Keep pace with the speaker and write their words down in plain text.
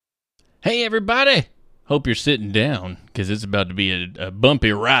Hey, everybody. Hope you're sitting down, because it's about to be a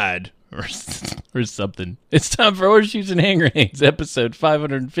bumpy ride or something. It's time for Horseshoes and Hand Grenades, episode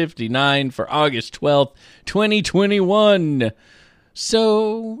 559 for August 12th, 2021.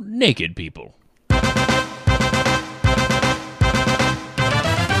 So, naked people.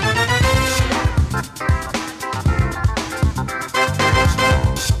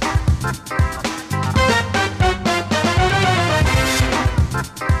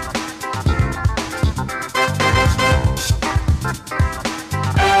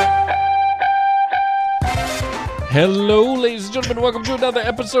 Hello, ladies and gentlemen. Welcome to another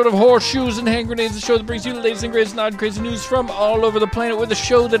episode of Horseshoes and Hand Grenades, the show that brings you the latest and greatest non-crazy news from all over the planet. With a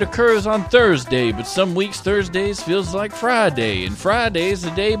show that occurs on Thursday, but some weeks Thursdays feels like Friday, and Friday is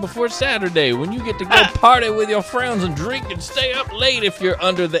the day before Saturday, when you get to go party with your friends and drink and stay up late if you're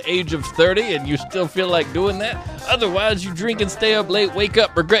under the age of 30 and you still feel like doing that. Otherwise, you drink and stay up late, wake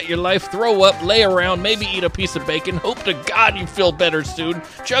up, regret your life, throw up, lay around, maybe eat a piece of bacon, hope to God you feel better soon,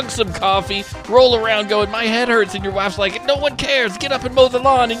 chug some coffee, roll around going, my head hurts, and your wife's like, no one cares, get up and mow the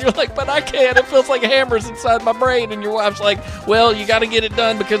lawn, and you're like, but I can't, it feels like hammers inside my brain, and your wife's like, well, you gotta get it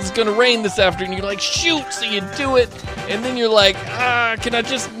done because it's gonna rain this afternoon, and you're like, shoot, so you do it, and then you're like, can I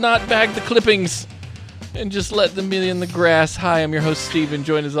just not bag the clippings and just let them be in the grass? Hi, I'm your host, Steven,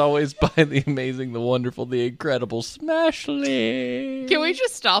 joined as always by the amazing, the wonderful, the incredible Smashley. Can we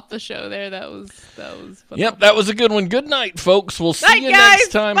just stop the show there? That was phenomenal. Yep, that was a good one. Good night, folks. We'll see you guys.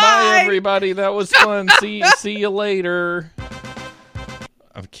 next time. Bye. Bye, everybody. That was fun. see you later.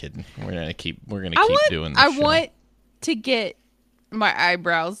 I'm kidding. We're gonna keep doing this. I want to get my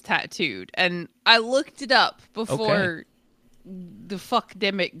eyebrows tattooed, and I looked it up before the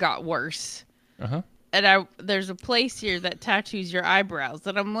fuckdemic got worse. Uh-huh. And there's a place here that tattoos your eyebrows,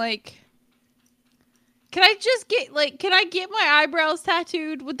 and I'm like, can I get my eyebrows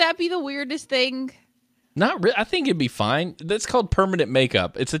tattooed? Would that be the weirdest thing? Not really. I think it'd be fine. That's called permanent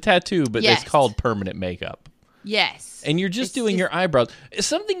makeup. It's a tattoo, but Yes. it's called permanent makeup. Yes. And you're just doing your eyebrows. It's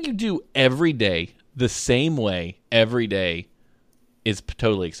something you do every day, the same way every day, is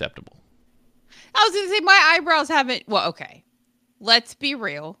totally acceptable. I was going to say, my eyebrows haven't... Well, okay. Let's be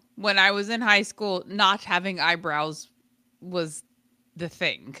real. When I was in high school, not having eyebrows was the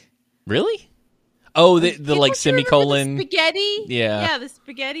thing. Really? Oh, the like semicolon... The spaghetti? Yeah, the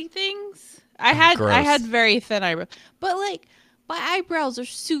spaghetti things. I had very thin eyebrows. But, like, my eyebrows are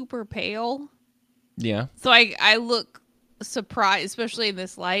super pale. Yeah. So I look surprised, especially in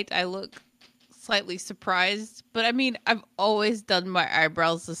this light. I look slightly surprised. But, I mean, I've always done my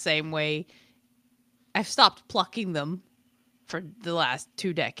eyebrows the same way. I've stopped plucking them for the last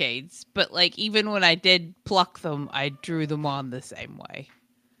 2 decades. But, like, even when I did pluck them, I drew them on the same way.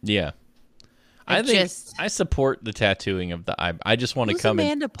 Yeah. I support the tattooing of the eye. I just want to come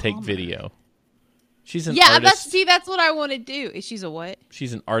Amanda and take Palmer? Video. She's an artist. That's what I want to do. She's a what?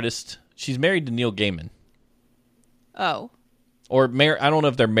 She's an artist. She's married to Neil Gaiman. Oh. Or I don't know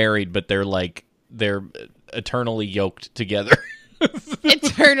if they're married, but they're eternally yoked together.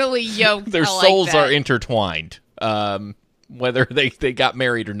 Eternally yoked. Their souls are intertwined. Whether they got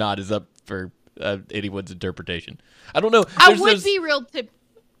married or not is up for anyone's interpretation. I don't know. I would be real to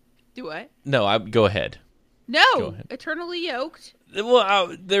do what? No, go ahead. No, Go ahead. eternally yoked.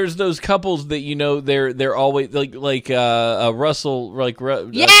 Well, there's those couples that they're always like Russell,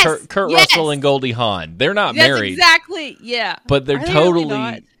 Yes! Kurt Yes! Russell and Goldie Hawn. They're not That's married, exactly. Yeah, but they're Are they really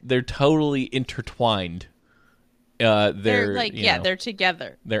not? they're totally intertwined. They're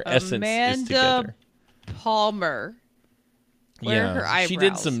together. Their essence is together. Palmer. Where are her eyebrows? She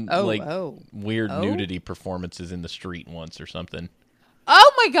did some weird nudity performances in the street once or something.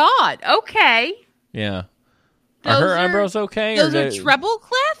 Oh my God! Okay. Yeah. Are her eyebrows okay? Those are treble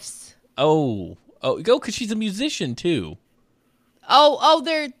clefts? Oh, because she's a musician too.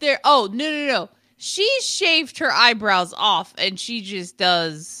 They're. Oh, no. She's shaved her eyebrows off, and she just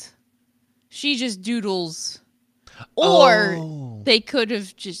doodles. Or they could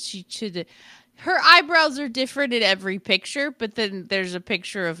have she should. Her eyebrows are different in every picture, but then there's a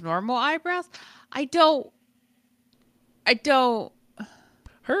picture of normal eyebrows. I don't.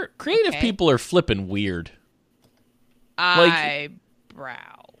 Her creative people are flipping weird.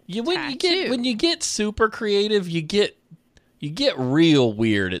 Eyebrow. When you get super creative, you get real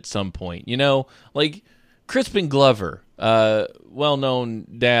weird at some point. Like Crispin Glover, well-known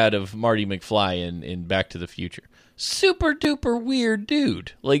dad of Marty McFly in Back to the Future. Super duper weird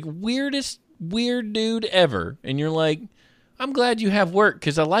dude. Like weirdest weird dude ever. And you're like, I'm glad you have work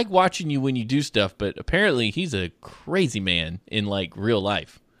because I like watching you when you do stuff, but apparently he's a crazy man in like real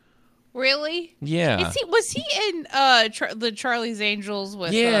life. Really? Yeah. Was he in the Charlie's Angels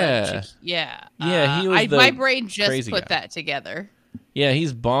with? Yeah. Yeah. Yeah, he was my brain just crazy put guy. that together. Yeah,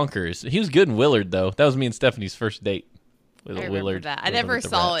 he's bonkers. He was good in Willard, though. That was me and Stephanie's first date. With I remember Willard. that. I living never with the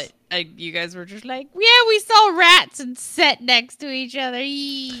saw rats. it. You guys were just like, yeah, we saw rats and sat next to each other.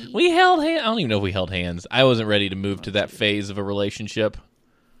 Yee. We held hands. I don't even know if we held hands. I wasn't ready to move to that phase of a relationship.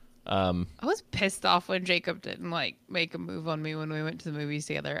 I was pissed off when Jacob didn't make a move on me when we went to the movies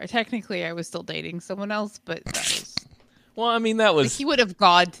together. Technically, I was still dating someone else, but that was Well, I mean, that was... he would have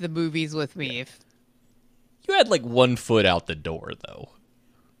gone to the movies with me if You had like 1 foot out the door, though.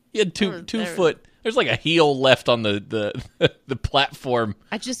 You had two There- foot... There's like a heel left on the the platform.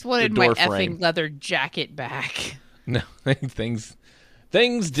 I just wanted my door effing frame. leather jacket back. No, things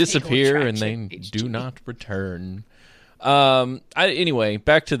disappear and they attraction, do HG. not return. Anyway,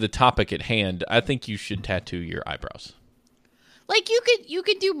 back to the topic at hand. I think you should tattoo your eyebrows. Like you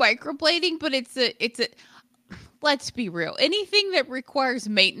could do microblading, but it's a let's be real. Anything that requires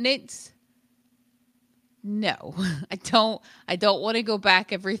maintenance, no. I don't want to go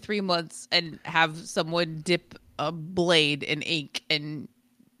back every 3 months and have someone dip a blade in ink and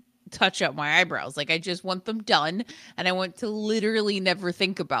touch up my eyebrows. Like I just want them done and I want to literally never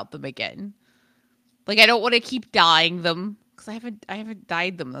think about them again. Like I don't want to keep dyeing them cuz I haven't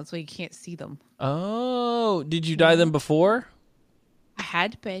dyed them. That's why you can't see them. Oh, did you dye them before? I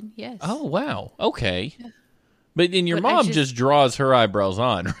had been, yes. Oh, wow. Okay. But then your But I mom just- just draws her eyebrows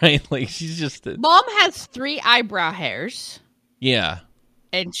on, right? Like she's just Mom has 3 eyebrow hairs. yeah.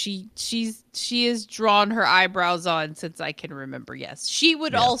 And she has drawn her eyebrows on since I can remember. Yes, she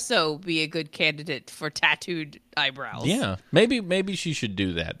would also be a good candidate for tattooed eyebrows. Yeah. Maybe she should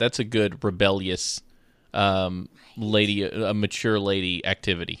do that. That's a good rebellious lady, a mature lady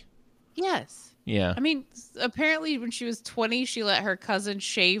activity. Yes. Yeah. I mean, apparently when she was 20, she let her cousin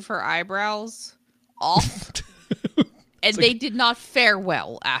shave her eyebrows off. And they did not fare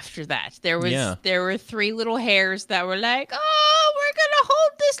well after that. There were 3 little hairs that were like, "Oh, we're gonna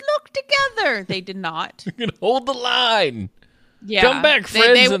hold this look together." They did not. You're gonna hold the line. Yeah, Come back,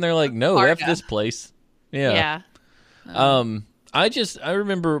 friends. And they're like, no, F Sparta. this place. Yeah. Yeah. I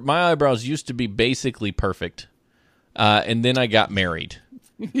remember my eyebrows used to be basically perfect. And then I got married.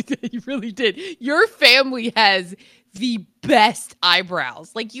 You really did. Your family has the best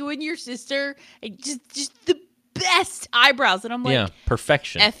eyebrows. Like you and your sister, just the best eyebrows. And I'm like, Yeah.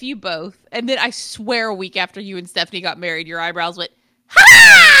 Perfection. F you both. And then I swear a week after you and Stephanie got married, your eyebrows went,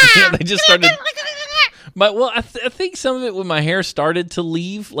 Yeah, they just started. I think some of it when my hair started to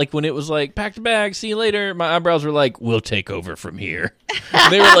leave, like when it was like pack the bag, see you later. My eyebrows were like, we'll take over from here.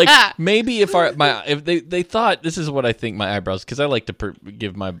 They were like, maybe if they thought this is what I think my eyebrows, because I like to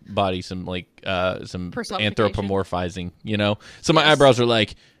give my body some some Personification. anthropomorphizing, you know. So my Yes. eyebrows were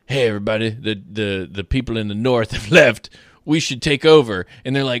like, hey everybody, the people in the north have left. We should take over,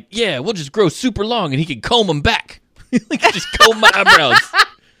 and they're like, yeah, we'll just grow super long, and he can comb them back. Like just comb my eyebrows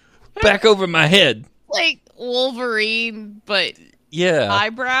back over my head. like Wolverine, but Yeah,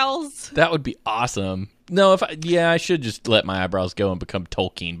 eyebrows. that would be awesome. No, I should just let my eyebrows go and become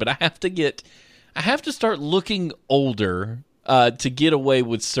Tolkien, but I have to start looking older to get away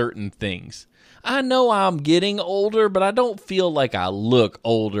with certain things. I know I'm getting older, but I don't feel like I look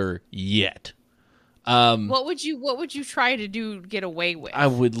older yet. What would you try to do to get away with? I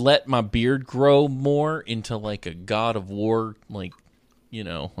would let my beard grow more into like a God of War, like,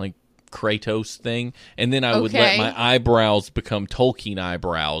 like Kratos thing. And then I would let Okay. my eyebrows become Tolkien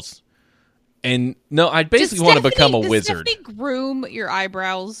eyebrows. And no, I basically want to become a does wizard. Stephanie groom your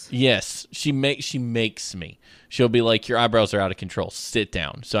eyebrows? Yes, she makes me. She'll be like, your eyebrows are out of control. Sit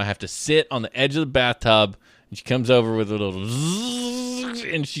down. So I have to sit on the edge of the bathtub, and she comes over with a little zzz,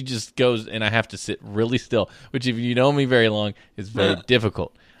 and she just goes, and I have to sit really still, which if you know me very long, is very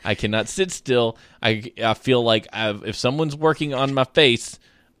difficult. I cannot sit still. I feel like if someone's working on my face,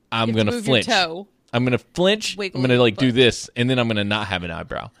 I'm You have going to to move your flinch. toe. I'm going to flinch. Wiggle I'm going to your like do butt. this, and then I'm going to not have an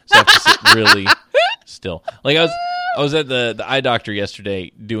eyebrow. So I have to sit really still. Like I was at the eye doctor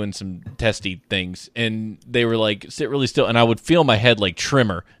yesterday doing some testy things, and they were like, sit really still, and I would feel my head like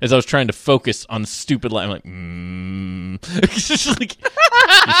tremor as I was trying to focus on stupid light. I'm like, just like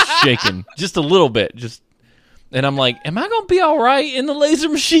just shaking just a little bit, and I'm like, am I going to be all right in the laser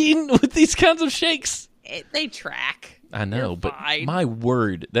machine with these kinds of shakes? They track. I know, You're but fine. my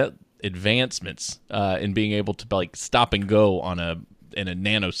word, that advancements in being able to like stop and go in a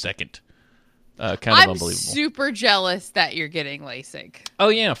nanosecond, kind of I'm unbelievable. super jealous that you're getting LASIK. Oh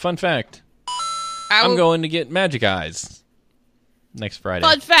yeah, fun fact. I'm going to get magic eyes next Friday.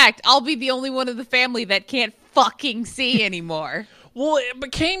 Fun fact: I'll be the only one in the family that can't fucking see anymore. Well, it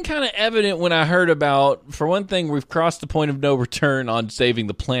became kind of evident when I heard about, for one thing, we've crossed the point of no return on saving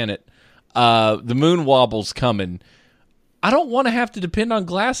the planet. The moon wobble's coming. I don't want to have to depend on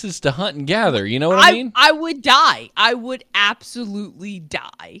glasses to hunt and gather. You know what I mean? I would die. I would absolutely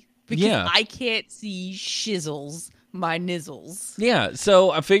die. Because I can't see shizzles, my nizzles. Yeah,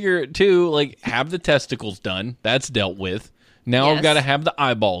 so I figure, too, like, have the testicles done. That's dealt with. Now I've got to have the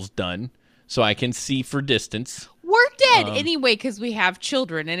eyeballs done so I can see for distance. We're dead anyway because we have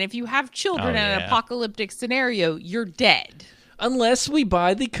children. And if you have children in an apocalyptic scenario, you're dead. Unless we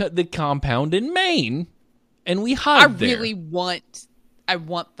buy the compound in Maine and we hide there. I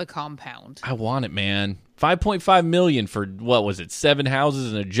want the compound. I want it, man. $5.5 million for, what was it, 7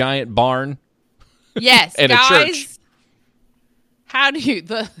 houses and a giant barn? Yes, and guys. a church. How do you,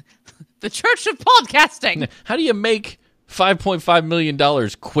 the church of podcasting. How do you make $5.5 million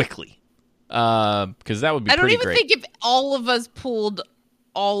quickly? Because that would be pretty great. I don't even think if all of us pooled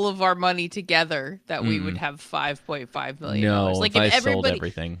all of our money together that we would have $5.5 million. No, like if I sold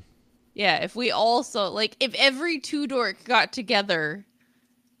everything. Yeah, if we also, like, if every two dork got together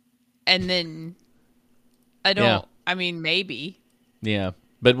and then, I mean, maybe. Yeah,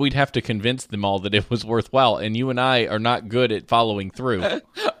 but we'd have to convince them all that it was worthwhile, and you and I are not good at following through.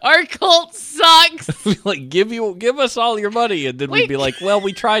 Our cult sucks. Like, give us all your money, and then we'd be like, well,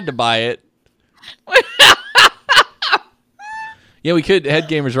 we tried to buy it. Yeah, we could. Head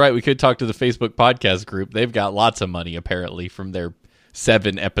Gamer's right. We could talk to the Facebook podcast group. They've got lots of money, apparently, from their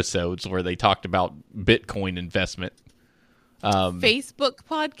 7 episodes where they talked about Bitcoin investment. Facebook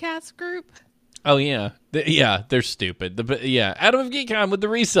podcast group? Oh, yeah. They're stupid. Adam of GeekCon with the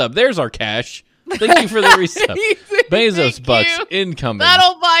resub. There's our cash. Thank you for the resub. Bezos bucks incoming.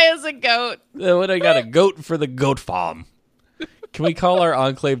 That'll buy us a goat. What, I got a goat for the goat farm. Can we call our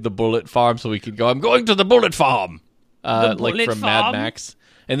enclave the Bullet Farm so we can go, I'm going to the Bullet Farm. Like from Mad Max.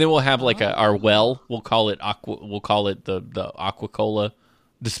 And then we'll have like our well. We'll call it the Aquacola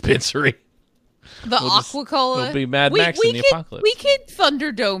dispensary. Aquacola. It'll be Mad Max in the apocalypse. We could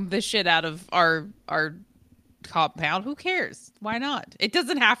Thunderdome the shit out of our compound. Who cares? Why not? It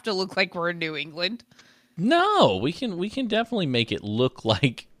doesn't have to look like we're in New England. No, we can definitely make it look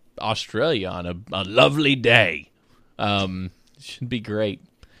like Australia on a lovely day. Should be great.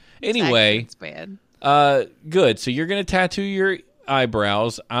 Anyway, good. So you're going to tattoo your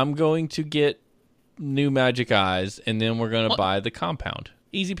eyebrows. I'm going to get new magic eyes, and then we're going to buy the compound.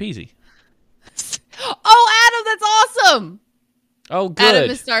 Easy peasy. Oh, Adam, that's awesome. Oh, good.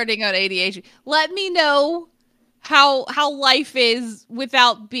 Adam is starting on ADHD. Let me know how life is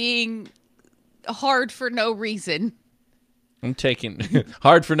without being hard for no reason. I'm taking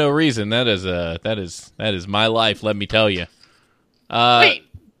hard for no reason. That is my life. Let me tell you. Wait.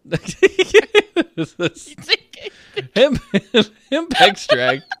 Hemp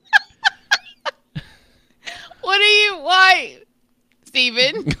extract. Why,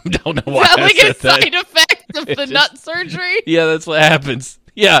 Steven? Don't know why. Is that like a side effect of the nut surgery? Yeah, that's what happens.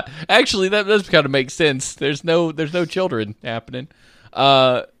 Yeah, actually, that does kind of make sense. There's no children happening.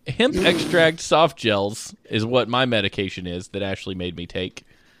 Hemp extract soft gels is what my medication is that Ashley made me take.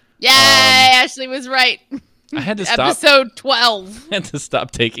 Yay, Ashley was right. I had to stop. Episode 12. I had to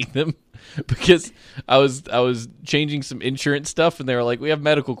stop taking them because I was changing some insurance stuff, and they were like, "We have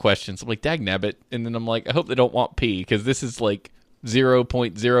medical questions." I'm like, "Dagnabbit," and then I'm like, "I hope they don't want pee because this is like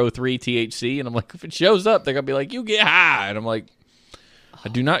 0.03 THC," and I'm like, "If it shows up, they're gonna be like, you get high," and I'm like, "I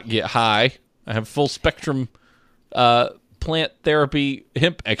do not get high. I have full spectrum plant therapy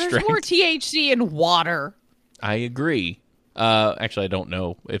hemp extract." There's more THC in water. I agree. Actually, I don't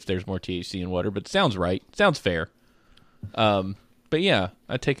know if there's more THC in water, but it sounds right. Sounds fair. But yeah,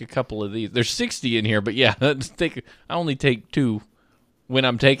 I take a couple of these. There's 60 in here, but yeah, I only take 2 when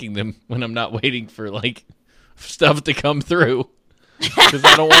I'm taking them, when I'm not waiting for like stuff to come through, because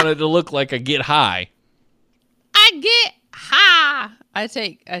I don't want it to look like I get high. I get high. I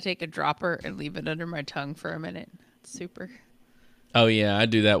take a dropper and leave it under my tongue for a minute. Super. Oh yeah, I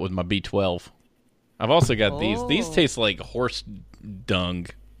do that with my B12. I've also got these. These taste like horse dung.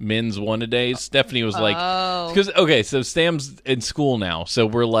 Men's one a days. Stephanie was like, because so Sam's in school now, so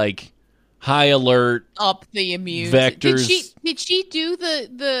we're like high alert, up the immune vectors. Did she do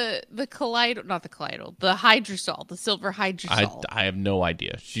the colloidal, not the colloidal, the hydrosol, the silver hydrosol? I have no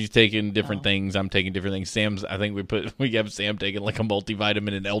idea. She's taking different things. I'm taking different things. Sam's. I think we have Sam taking like a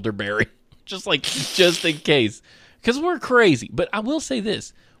multivitamin and elderberry, just in case, because we're crazy. But I will say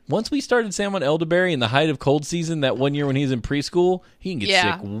this. Once we started Sam on elderberry in the height of cold season, that one year when he's in preschool, he can get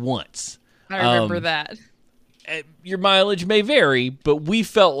sick once. I remember that. Your mileage may vary, but we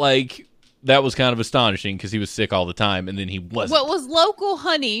felt like that was kind of astonishing because he was sick all the time, and then he wasn't. What was local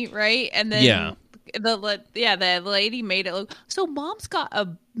honey, right? And then Yeah. the lady made it look. So mom's got a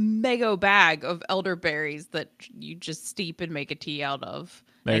mega bag of elderberries that you just steep and make a tea out of.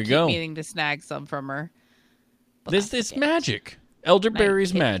 There I you keep go. meaning to snag some from her. But This that's is it. magic.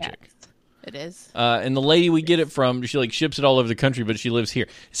 Elderberry's Kit magic. Kats. It is. And the lady we get it from, she like ships it all over the country, but she lives here.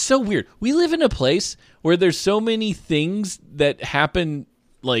 It's so weird. We live in a place where there's so many things that happen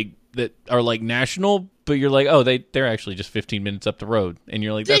like that are like national, but you're like, oh, they're actually just 15 minutes up the road, and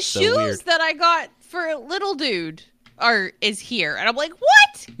you're like, The that's so shoes weird. that I got for a little dude is here, and I'm like,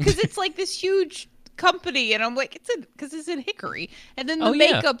 what? Because it's like this huge company, and I'm like, it's in Hickory, and then the Oh,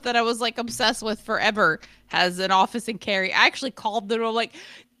 yeah. makeup that I was like obsessed with forever has an office in Cary. I actually called them. I'm like,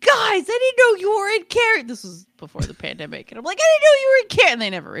 guys, I didn't know you were in Cary. This was before the pandemic, and I'm like, I didn't know you were in Cary, and they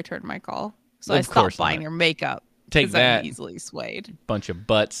never returned my call, so I Of course stopped buying not. their makeup. Take 'cause that. I'm easily swayed. Bunch of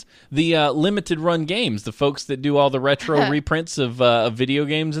butts. The limited run games, the folks that do all the retro reprints of video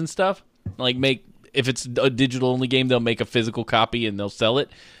games and stuff, like if it's a digital only game, they'll make a physical copy and they'll sell it.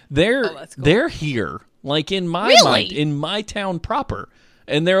 That's cool. They're here, like in my Really? mind, in my town proper,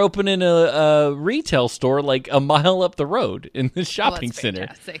 and they're opening a retail store like a mile up the road in the shopping center.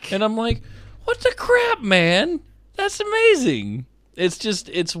 fantastic. And I'm like, what the crap, man? That's amazing.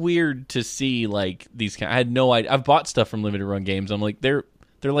 It's weird to see like these kind. I had no idea. I've bought stuff from limited run games. I'm like they're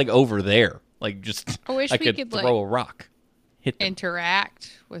like over there. Like just I wish I we could could, throw like, a rock, hit them.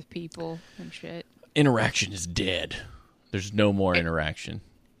 Interact with people and shit. Interaction is dead. There's no more interaction.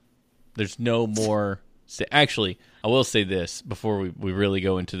 There's no more. Actually, I will say this before we really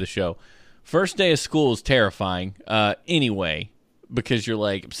go into the show. First day of school is terrifying. Anyway. Because you're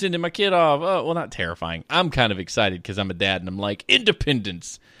like, I'm sending my kid off. Oh, well, not terrifying. I'm kind of excited because I'm a dad and I'm like,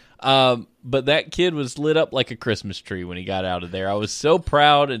 independence. But that kid was lit up like a Christmas tree when he got out of there. I was so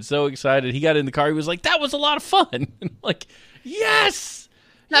proud and so excited. He got in the car. He was like, that was a lot of fun. And I'm like, yes.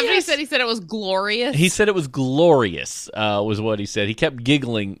 That's what yes! he said it was glorious. He said it was glorious, was what he said. He kept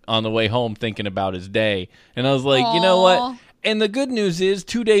giggling on the way home thinking about his day. And I was like, you know what? Aw. And the good news is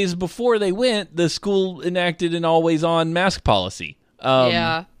 2 days before they went, the school enacted an always-on mask policy.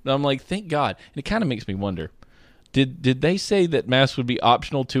 Yeah. I'm like, thank God. And it kind of makes me wonder, did they say that masks would be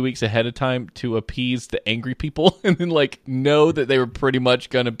optional 2 weeks ahead of time to appease the angry people and then like know that they were pretty much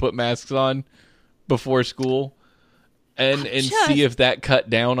going to put masks on before school and see if that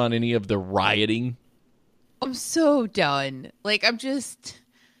cut down on any of the rioting? I'm so done. Like, I'm just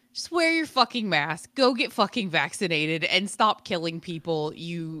wear your fucking mask. Go get fucking vaccinated and stop killing people,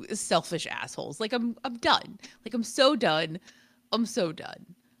 you selfish assholes. Like, I'm done. Like, I'm so done. I'm so done.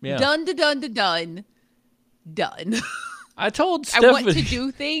 Yeah. Done. I told I Stephanie. want to do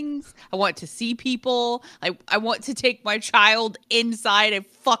things. I want to see people. I want to take my child inside a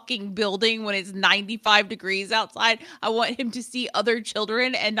fucking building when it's 95 degrees outside. I want him to see other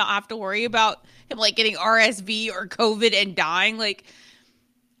children and not have to worry about him like getting RSV or COVID and dying. Like,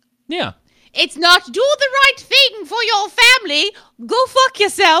 Yeah. it's not do the right thing for your family. Go fuck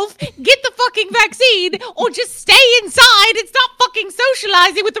yourself. Get the fucking vaccine or just stay inside and stop fucking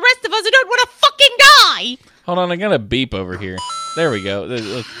socializing with the rest of us who don't want to fucking die. Hold on, I got a beep over here. There we go.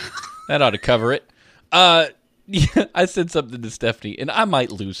 That ought to cover it. Yeah, I said something to Stephanie, and I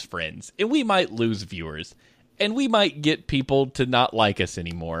might lose friends, and we might lose viewers, and we might get people to not like us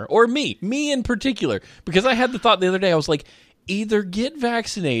anymore, or me in particular, because I had the thought the other day. I was like, either get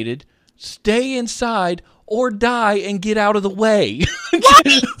vaccinated, stay inside, or die and get out of the way. What?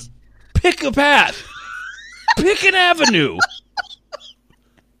 Pick a path. Pick an avenue.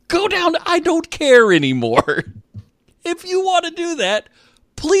 Go down. I don't care anymore. If you want to do that,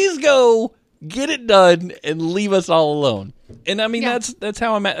 please go get it done and leave us all alone. And I mean, Yeah. that's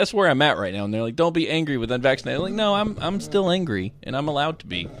how I'm at. That's where I'm at right now. And they're like, don't be angry with unvaccinated. I'm like, no, I'm still angry, and I'm allowed to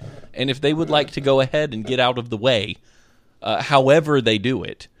be. And if they would like to go ahead and get out of the way, however they do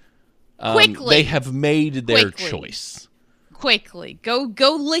it, Quickly. they have made their Quickly. choice. Quickly.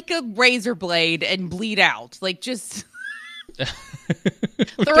 Go lick a razor blade and bleed out. Like, just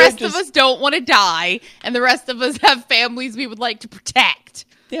the rest of us don't want to die, and the rest of us have families we would like to protect.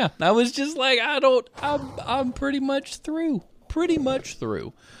 Yeah, I was just like, I'm pretty much through.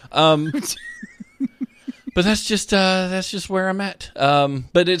 But that's just where I'm at.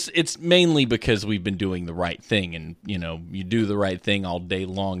 But it's mainly because we've been doing the right thing, and you do the right thing all day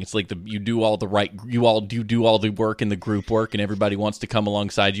long. It's like you do all the work and the group work, and everybody wants to come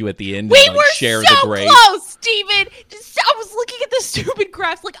alongside you at the end We and were share so the grade. close, Steven. I was looking at the stupid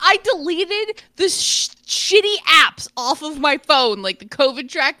graphs. Like, I deleted the shitty apps off of my phone, like the COVID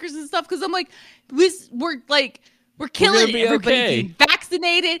trackers and stuff, because I'm like, we're killing be it. Everybody okay. getting vaccinated.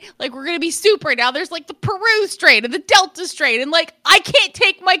 vaccinated. Like, we're going to be super. Now there's like the Peru strain and the Delta strain. And like, I can't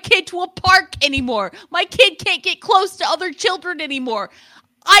take my kid to a park anymore. My kid can't get close to other children anymore.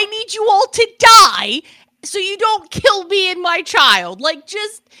 I need you all to die so you don't kill me and my child. Like,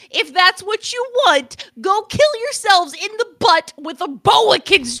 just, if that's what you want, go kill yourselves in the butt with a boa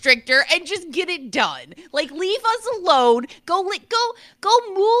constrictor and just get it done. Like, leave us alone. Go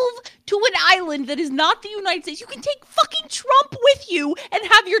move to an island that is not the United States. You can take fucking Trump with you and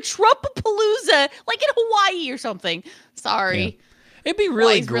have your Trump-palooza, like in Hawaii or something. Sorry. Yeah. It'd be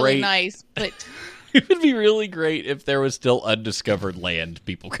really Hawaii's great. really nice, but It would be really great if there was still undiscovered land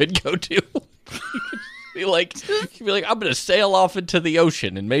people could go to. Be like, I'm going to sail off into the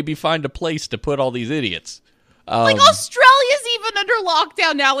ocean and maybe find a place to put all these idiots. like, Australia's even under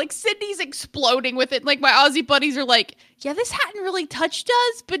lockdown now. Like, Sydney's exploding with it. Like, my Aussie buddies are like, yeah, this hadn't really touched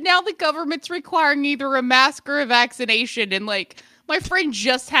us, but now the government's requiring either a mask or a vaccination. And, like, my friend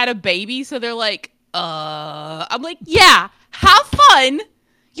just had a baby, so they're like, I'm like, yeah, have fun.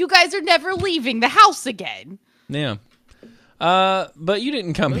 You guys are never leaving the house again. Yeah. But you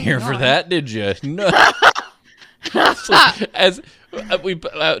didn't come here for that, did you? No.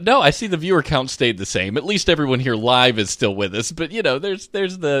 No, I see the viewer count stayed the same. At least everyone here live is still with us. But there's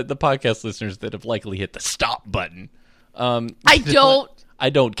the podcast listeners that have likely hit the stop button. I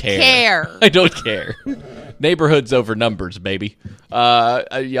don't care. I don't care. Neighborhoods over numbers, baby.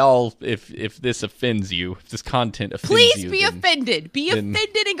 Y'all, if this offends you, if this content offends Please you, be offended. Be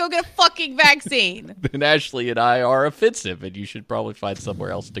offended and go get a fucking vaccine. Then Ashley and I are offensive, and you should probably find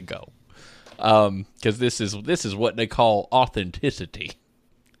somewhere else to go. Because this is what they call authenticity.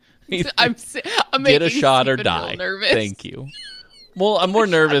 I'm get a shot or Stephen die. real nervous. Thank you. Well, I'm more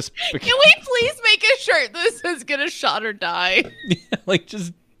nervous because Can we please make a shirt that says "Get a shot or die"?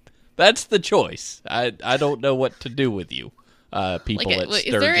 just that's the choice. I don't know what to do with you, people Like, at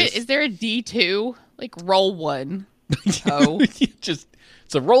Sturgis. is there a D2? Like, roll one. Oh, It's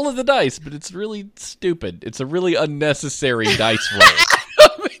a roll of the dice, but it's really stupid. It's a really unnecessary dice roll.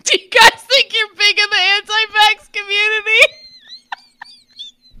 do you guys think you're big in the anti-vax community?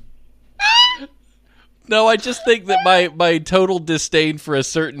 No, I just think that my total disdain for a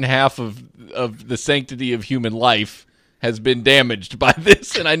certain half of the sanctity of human life has been damaged by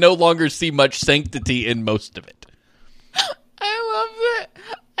this, and I no longer see much sanctity in most of it. I love that.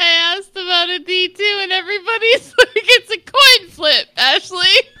 I asked about a D2 and everybody's like, it's a coin flip, Ashley.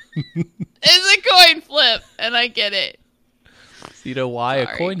 It's a coin flip, and I get it. So you know why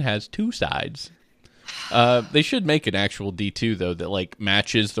Sorry. a coin has two sides. They should make an actual D2 though that like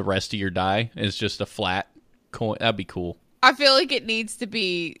matches the rest of your die. It's just a flat coin. That'd be cool. I feel like it needs to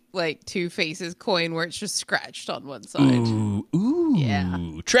be like Two Faces coin where it's just scratched on one side. Ooh,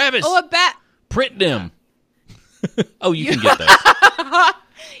 Yeah. Travis, Oh, a bat. print them. Oh, you can get those.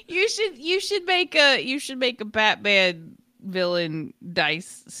 You should make a Batman villain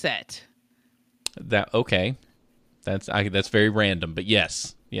dice set. Okay. That's very random, but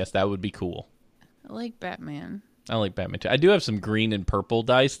yes, that would be cool. I like Batman. I like Batman too. I do have some green and purple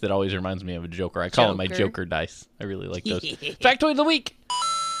dice that always reminds me of a Joker. I call them my Joker. Joker dice. I really like those. Factoid of the week.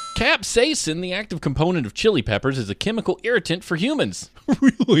 Capsaicin, the active component of chili peppers, is a chemical irritant for humans.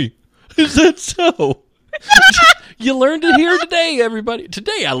 Really? Is that so? You learned it here today, everybody.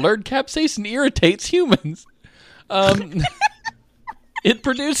 Today I learned capsaicin irritates humans. It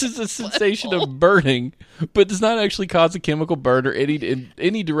produces a sensation of burning, but does not actually cause a chemical burn or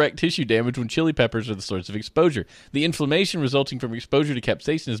any direct tissue damage when chili peppers are the source of exposure. The inflammation resulting from exposure to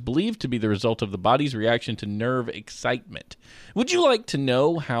capsaicin is believed to be the result of the body's reaction to nerve excitement. Would you like to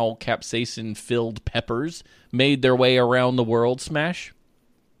know how capsaicin-filled peppers made their way around the world, Smash?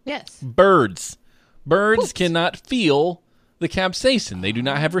 Yes. Birds. Birds cannot feel the capsaicin. They do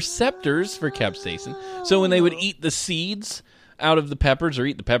not have receptors for capsaicin. So when they would eat the seeds out of the peppers, or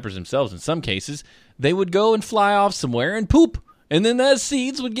eat the peppers themselves in some cases, they would go and fly off somewhere and poop. And then those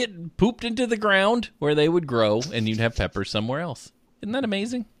seeds would get pooped into the ground where they would grow, and you'd have peppers somewhere else. Isn't that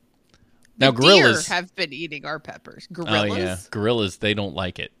amazing? Now, gorillas Deer have been eating our peppers. Oh Gorillas? yeah, gorillas, they don't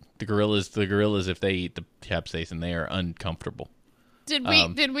like it. The gorillas, if they eat the capsaicin, they are uncomfortable. Did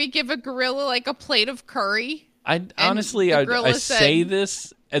we give a gorilla like a plate of curry? I say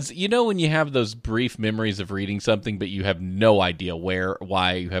this as you know when you have those brief memories of reading something, but you have no idea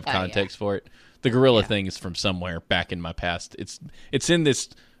why you have context for it. The gorilla thing is from somewhere back in my past. It's in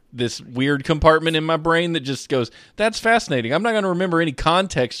this weird compartment in my brain that just goes, that's fascinating. I'm not going to remember any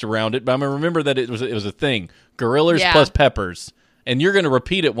context around it, but I'm going to remember that it was a thing. Gorillas plus peppers. And you're going to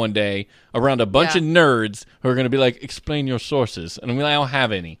repeat it one day around a bunch of nerds who are going to be like, explain your sources. And I'm like, I don't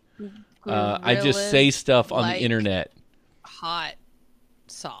have any. I just say stuff on the internet. Hot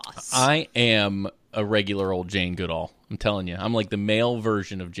sauce. I am a regular old Jane Goodall. I'm telling you. I'm like the male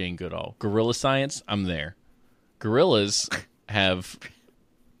version of Jane Goodall. Gorilla Science, I'm there. Gorillas have,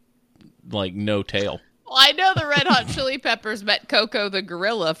 like, no tail. Well, I know the Red Hot Chili Peppers met Coco the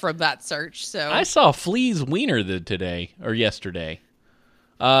gorilla from that search, so... I saw Flea's wiener today, or yesterday.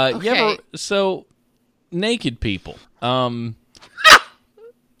 Okay. So, naked people.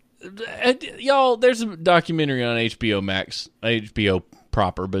 Y'all, there's a documentary on HBO Max, HBO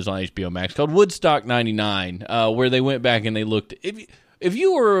proper, but it's on HBO Max, called Woodstock 99, where they went back and they looked. If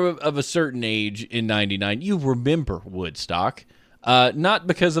you were of a certain age in 99, you remember Woodstock. Not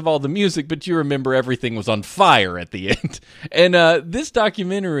because of all the music, but you remember everything was on fire at the end. And this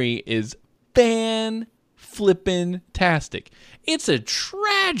documentary is fan-flippin-tastic. It's a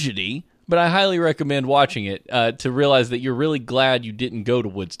tragedy, but I highly recommend watching it to realize that you're really glad you didn't go to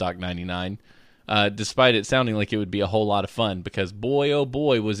Woodstock 99, despite it sounding like it would be a whole lot of fun, because boy, oh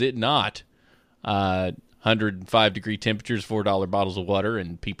boy, was it not. 105-degree temperatures, $4 bottles of water,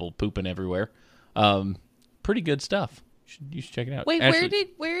 and people pooping everywhere. Pretty good stuff. You should check it out. Wait,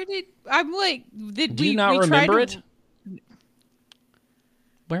 Ashley, where did I'm like, do you not remember it?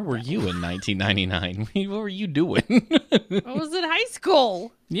 Where were you in 1999? What were you doing? I was in high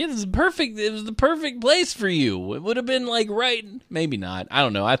school. Yeah, it was the perfect place for you. It would have been like right, maybe not. I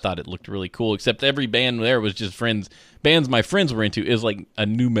don't know. I thought it looked really cool, except every band there was just bands my friends were into. It was like a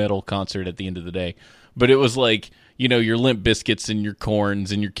nu metal concert at the end of the day. But it was like, you know, your Limp Bizkits and your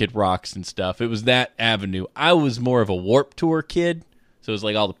Korns and your Kid Rocks and stuff. It was that avenue. I was more of a Warped Tour kid, so it was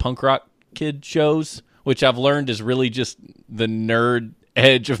like all the punk rock kid shows, which I've learned is really just the nerd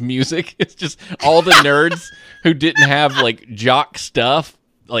edge of music. It's just all the nerds who didn't have like jock stuff,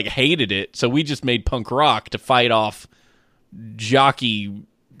 like hated it. So we just made punk rock to fight off jockey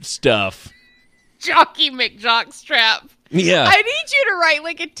stuff. Jockey McJockstrap. Yeah. I need you to write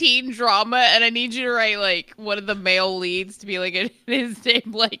like a teen drama, and I need you to write like one of the male leads to be like his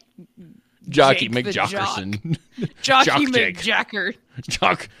name, like Jockey Jake McJockerson. Jockey Jake. McJacker.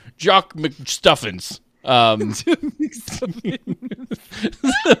 Jock McStuffins.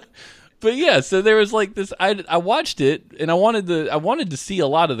 But yeah, so there was like this. I watched it, and I wanted to see a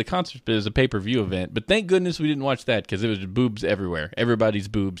lot of the concerts, but it was a pay-per-view event. But thank goodness we didn't watch that, because it was boobs everywhere. Everybody's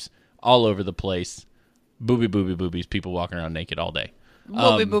boobs all over the place. Boobies. People walking around naked all day.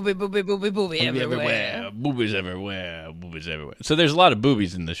 Booby everywhere. Boobies everywhere. So there's a lot of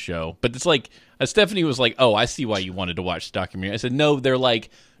boobies in this show. But it's like, Stephanie was like, oh, I see why you wanted to watch the documentary. I said, no, they're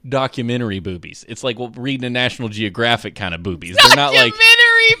like documentary boobies. It's like reading a National Geographic kind of boobies. They're not like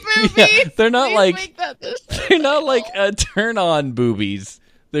boobies. Yeah, they're not Please like turn on boobies.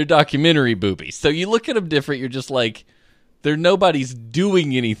 They're documentary boobies. So you look at them different. You're just like, nobody's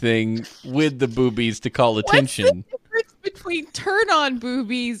doing anything with the boobies to call attention. What's the difference between turn-on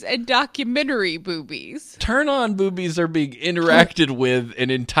boobies and documentary boobies? Turn-on boobies are being interacted with and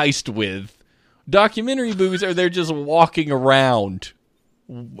enticed with. Documentary boobies are they're just walking around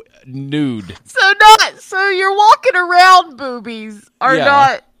nude. So you're walking around boobies are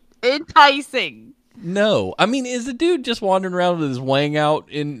not enticing. No. I mean, is the dude just wandering around with his wang out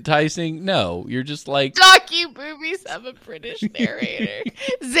enticing? No. You're just like... Docu boobies have a British narrator.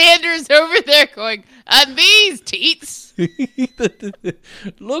 Xander's over there going, and these teats.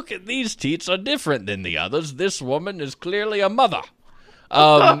 Look at these teats are different than the others. This woman is clearly a mother.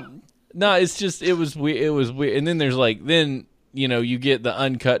 No, it's just, it was weird. It was weird. And then there's like, you know, you get the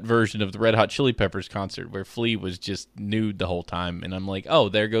uncut version of the Red Hot Chili Peppers concert where Flea was just nude the whole time. And I'm like, oh,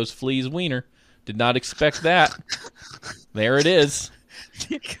 there goes Flea's wiener. Did not expect that. There it is.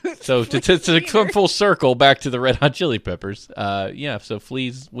 So to come full circle back to the Red Hot Chili Peppers, so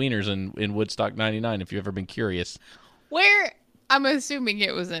Flea's wieners in Woodstock 99, if you've ever been curious. Where? I'm assuming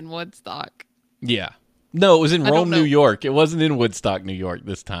it was in Woodstock. Yeah. No, it was in Rome, New York. It wasn't in Woodstock, New York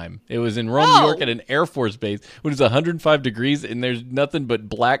this time. It was in Rome, New York at an Air Force base when it's 105 degrees and there's nothing but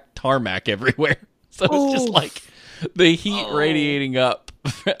black tarmac everywhere. So it's just like the heat radiating up.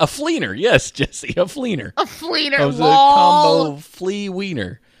 A fleener, yes, Jesse, a fleener. A fleener, it was a combo flea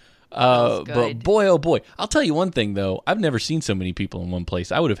wiener. But boy, oh boy. I'll tell you one thing, though. I've never seen so many people in one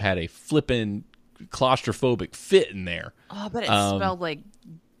place. I would have had a flippin' claustrophobic fit in there. Oh, but it smelled like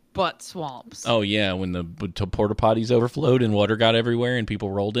butt swamps. Oh, yeah, when the porta potties overflowed and water got everywhere and people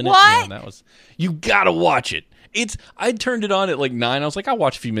rolled in it. What? Yeah, you gotta watch it. I turned it on at like 9. I was like, I'll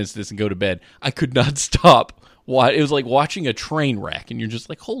watch a few minutes of this and go to bed. I could not stop. It was like watching a train wreck, and you're just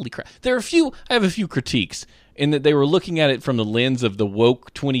like, holy crap. I have a few critiques in that they were looking at it from the lens of the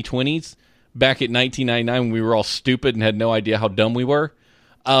woke 2020s back at 1999 when we were all stupid and had no idea how dumb we were.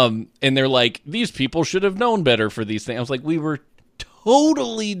 And they're like, these people should have known better for these things. I was like, we were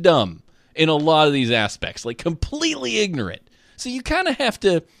totally dumb in a lot of these aspects, like completely ignorant. So you kind of have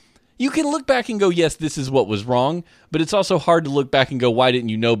to, you can look back and go, yes, this is what was wrong, but it's also hard to look back and go, why didn't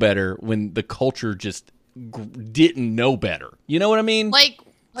you know better when the culture just didn't know better? You know what I mean? Like,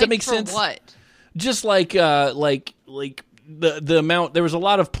 does that make for sense? What? Just like the amount, there was a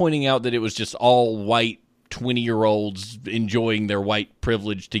lot of pointing out that it was just all white 20-year-olds enjoying their white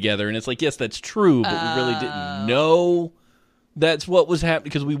privilege together, and it's like, yes, that's true, but we really didn't know that's what was happening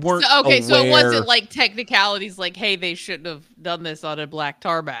because we weren't aware. So it wasn't like technicalities like, hey, they shouldn't have done this on a black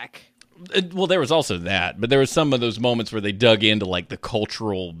tarmac. Well, there was also that, but there was some of those moments where they dug into like the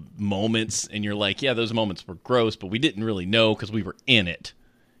cultural moments, and you're like, yeah, those moments were gross, but we didn't really know because we were in it.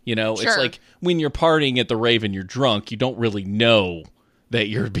 You know, Sure. It's like when you're partying at the rave and you're drunk, you don't really know that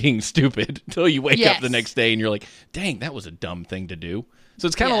you're being stupid until you wake up the next day and you're like, dang, that was a dumb thing to do. So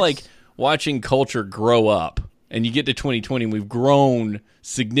it's kind of like watching culture grow up, and you get to 2020 and we've grown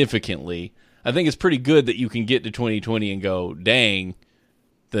significantly. I think it's pretty good that you can get to 2020 and go, dang,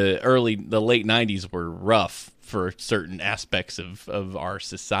 the late 90s were rough for certain aspects of our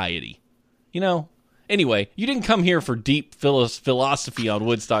society. You know? Anyway, you didn't come here for deep philosophy on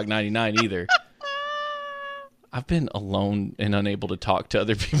Woodstock 99 either. I've been alone and unable to talk to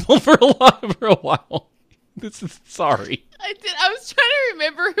other people for a while. This is sorry. I was trying to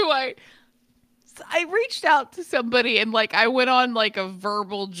remember who I reached out to somebody and like I went on like a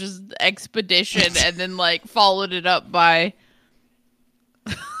verbal just expedition and then like followed it up by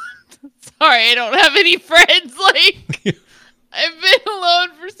sorry, I don't have any friends. Like I've been alone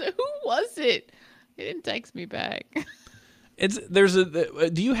who was it? He didn't text me back.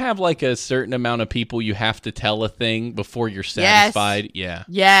 Do you have like a certain amount of people you have to tell a thing before you're satisfied? Yes. Yeah.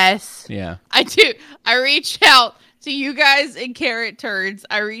 Yes. Yeah. I do. I reach out to you guys and Carrot Turds.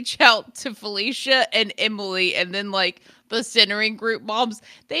 I reach out to Felicia and Emily, and then like the centering group moms.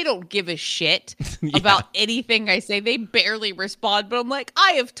 They don't give a shit about anything I say. They barely respond, but I'm like,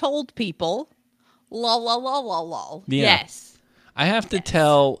 I have told people. Lol, lol, lol, lol, lol. Yeah. Yes. I have to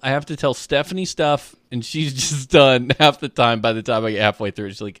tell Stephanie stuff, and she's just done half the time. By the time I get halfway through,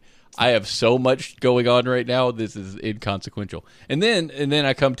 she's like, I have so much going on right now. This is inconsequential. And then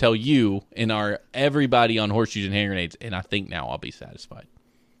I come tell you and everybody on Horseshoes and Hand Grenades, and I think now I'll be satisfied.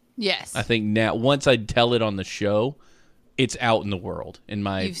 Yes. I think now once I tell it on the show, it's out in the world.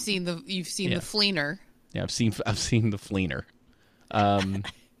 You've seen the fleener. Yeah, I've seen the fleener.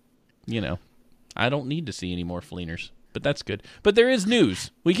 You know, I don't need to see any more fleeners. But that's good. But there is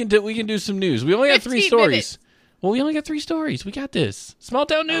news. We can do some news. We only got 3 stories. Minutes. Well, we only got 3 stories. We got this. Small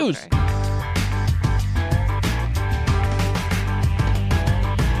town news. Okay.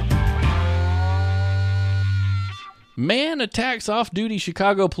 Man attacks off-duty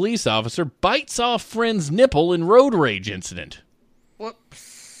Chicago police officer, bites off friend's nipple in road rage incident.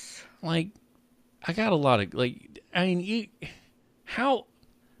 Whoops. Like, I got a lot of how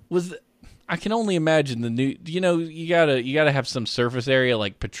was I can only imagine the new. You know, you gotta have some surface area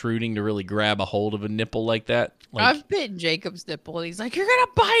like protruding to really grab a hold of a nipple like that. Like, I've bitten Jacob's nipple, and he's like, "You're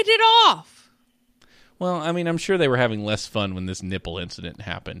gonna bite it off." Well, I mean, I'm sure they were having less fun when this nipple incident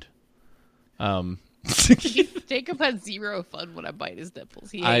happened. Jacob has zero fun when I bite his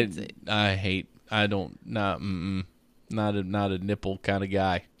nipples. He hates it. Not a nipple kind of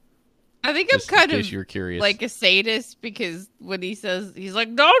guy. I think I'm kind of you're curious. like a sadist because when he says, he's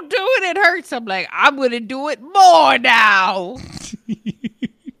like, "Don't do it, it hurts." I'm like, I'm going to do it more now.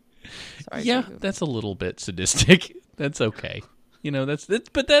 Sorry, yeah, Jacob. that's a little bit sadistic. That's okay. You know, that's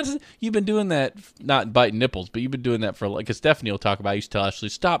you've been doing that, not biting nipples, but you've been doing that for like, because Stephanie will talk about, I used to tell Ashley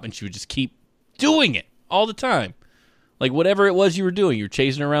stop, and she would just keep doing it all the time. Like whatever it was you were doing, you're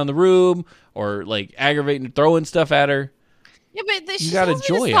chasing her around the room or like aggravating, throwing stuff at her. Yeah, but You she got a tells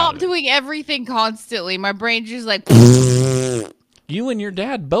me joy to out stop of it. doing everything constantly. My brain's just like, You and your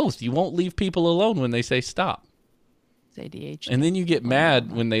dad both. You won't leave people alone when they say stop. ADHD. And then you get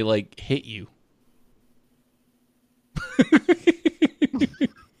mad when they like hit you.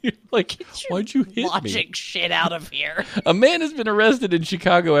 You're like, why'd you hit me? Logic shit out of here. A man has been arrested in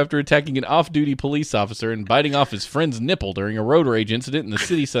Chicago after attacking an off-duty police officer and biting off his friend's nipple during a road rage incident in the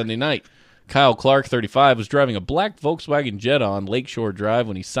city Sunday night. Kyle Clark, 35, was driving a black Volkswagen Jetta on Lakeshore Drive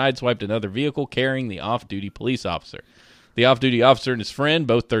when he sideswiped another vehicle carrying the off-duty police officer. The off-duty officer and his friend,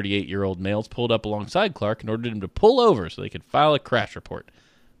 both 38-year-old males, pulled up alongside Clark and ordered him to pull over so they could file a crash report.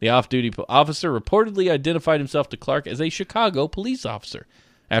 The off-duty officer reportedly identified himself to Clark as a Chicago police officer.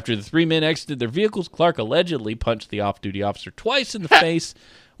 After the 3 men exited their vehicles, Clark allegedly punched the off-duty officer twice in the face.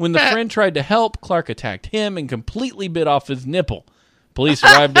 When the friend tried to help, Clark attacked him and completely bit off his nipple. Police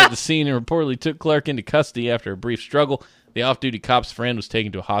arrived at the scene and reportedly took Clark into custody after a brief struggle. The off-duty cop's friend was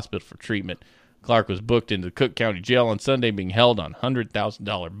taken to a hospital for treatment. Clark was booked into Cook County Jail on Sunday, being held on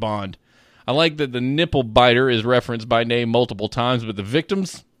 $100,000 bond. I like that the nipple biter is referenced by name multiple times, but the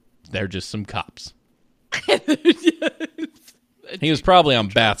victims, they're just some cops. He was probably on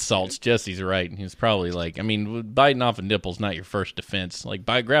bath salts. Jesse's right. He was probably like, I mean, biting off a nipple's not your first defense. Like,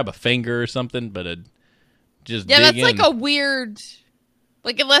 grab a finger or something, but just dig that's in. like a weird,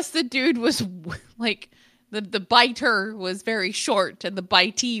 like, unless the dude was like the biter was very short and the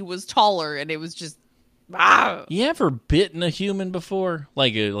bitee was taller, and it was just. You ever bitten a human before?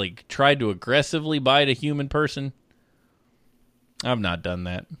 Like tried to aggressively bite a human person? I've not done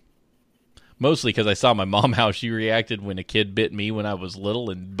that. Mostly because I saw my mom how she reacted when a kid bit me when I was little,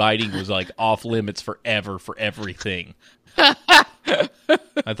 and biting was like off limits forever for everything. I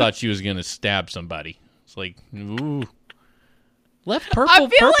thought she was gonna stab somebody. It's like, ooh, left purple. I feel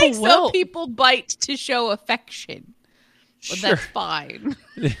purple like welt. some people bite to show affection, but Sure. that's fine.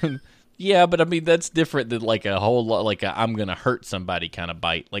 Yeah, but I mean that's different than like a whole lot, like a I'm gonna hurt somebody kind of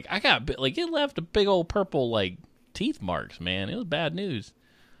bite. Like I got bit, like it left a big old purple like teeth marks. Man, it was bad news.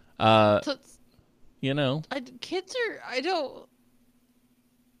 So You know, kids are. I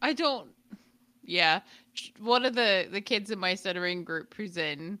don't. Yeah, one of the kids in my stuttering group who's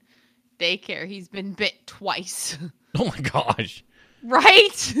in daycare, he's been bit twice. oh my gosh,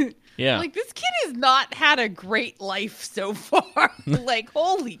 Right? yeah. Like, this kid has not had a great life so far. Like,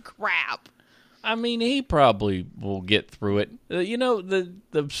 holy crap. I mean, he probably will get through it. You know, the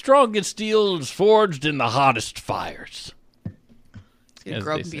strongest steel is forged in the hottest fires. He's going to As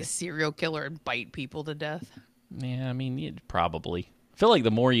grow up they and be a say. serial killer and bite people to death. Yeah, I mean, probably. I feel like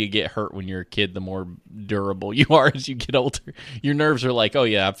the more you get hurt when you're a kid, the more durable you are as you get older. Your nerves are like, oh,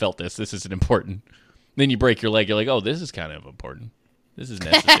 yeah, I felt this. This isn't important. Then you break your leg. You're like, oh, this is kind of important. This is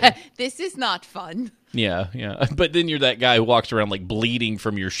necessary. This is not fun. Yeah. But then you're that guy who walks around like bleeding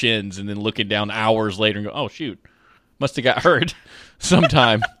from your shins and then looking down hours later and go, oh, shoot, must have got hurt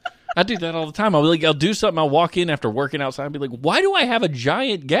sometime. I do that all the time. I'll do something. I'll walk in after working outside and be like, why do I have a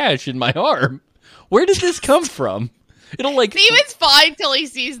giant gash in my arm? Where did this come from? It'll like Steven's fine till he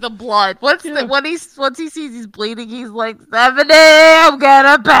sees the blood. Once he sees he's bleeding, he's like, 70, I'm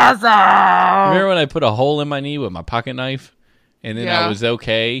gonna pass out. Remember when I put a hole in my knee with my pocket knife? And then I Yeah. was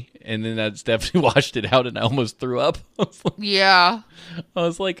okay. And then that Stephanie washed it out and I almost threw up. Yeah. I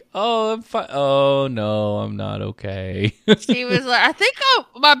was like, oh, I'm fine. Oh, no, I'm not okay. He was like, I think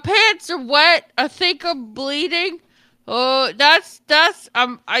my pants are wet. I think I'm bleeding. Oh,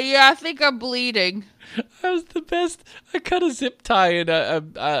 I think I'm bleeding. That was the best. I cut a zip tie and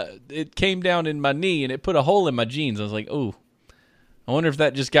it came down in my knee and it put a hole in my jeans. I was like, oh, I wonder if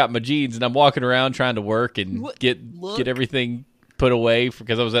that just got my jeans. And I'm walking around trying to work and get everything put away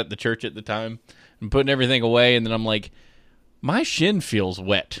because I was at the church at the time and putting everything away. And then I'm like, my shin feels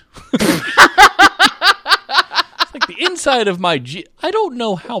wet. It's like the inside of my I don't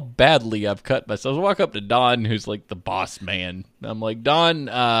know how badly I've cut myself. I walk up to Don, who's like the boss man. I'm like, Don,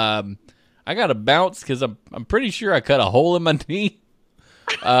 I got to bounce because I'm pretty sure I cut a hole in my knee.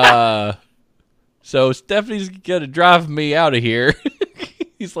 So Stephanie's going to drive me out of here.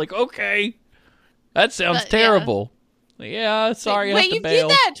 He's like, okay. That sounds terrible. Yeah, sorry, I have Wait, to you bail.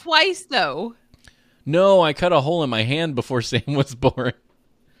 did that twice, though. No, I cut a hole in my hand before Sam was born.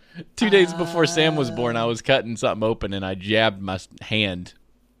 2 days before Sam was born, I was cutting something open and I jabbed my hand.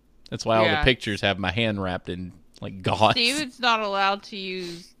 That's why all the pictures have my hand wrapped in like gauze. Steven's not allowed to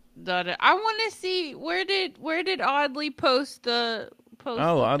use the. I want to see where did Oddly post the post.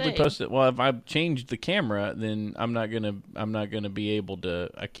 Oh, the oddly thing? posted. Well, if I changed the camera, then I'm not gonna be able to.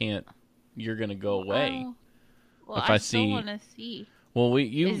 I can't. You're gonna go away. Oh. Well, If I I still see- want to see. Well,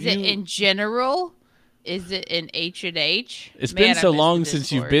 Is it in general? Is it in H&H? It's Man, been I so miss long the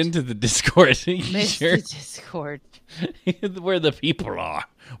since you've Discord. been to the Discord. Miss Sure. the Discord. Where the people are,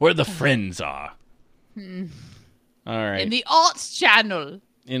 where the friends are. All right. In the arts channel.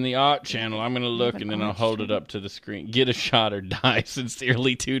 In the art channel, I'm going to look and then I'll hold it up to the screen. Get a shot or die.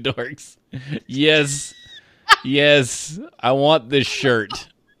 Sincerely, Two Dorks. Yes. Yes. I want this shirt.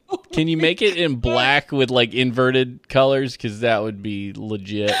 Can you make it in black with like inverted colors? Because that would be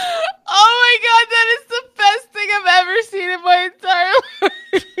legit. Oh my god, that is the best thing I've ever seen in my entire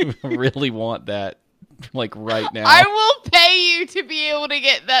life. I really want that. Like right now. I will pay you to be able to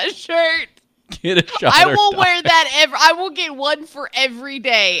get that shirt. Get a shot I or will die. wear that I will get one for every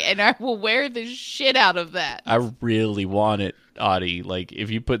day, and I will wear the shit out of that. I really want it, Audie. Like, if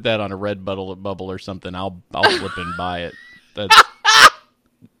you put that on a red bubble or something, I'll flip and buy it. That's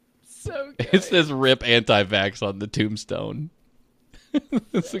So good. it says "Rip anti-vax" on the tombstone.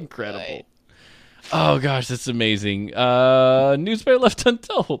 That's incredible. Oh gosh, that's amazing. Newspaper left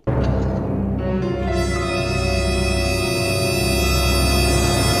untold.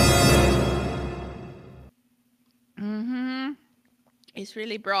 It's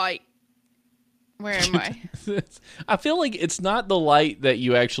really bright. Where am I? I feel like it's not the light that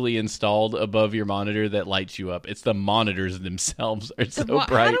you actually installed above your monitor that lights you up. It's the monitors themselves are so bright.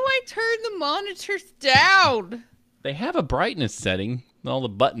 How do I turn the monitors down? They have a brightness setting. All the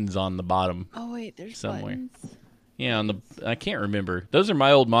buttons on the bottom. Oh wait, there's somewhere. buttons. Yeah, I can't remember. Those are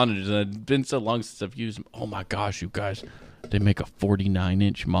my old monitors, and it's been so long since I've used them. Oh my gosh, you guys! They make a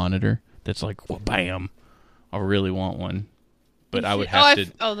 49-inch monitor that's like, well, bam! I really want one, but I would have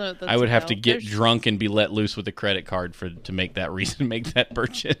to. I would have to get drunk and be let loose with a credit card to make that reason, make that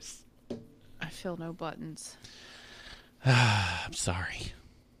purchase. I feel no buttons. I'm sorry.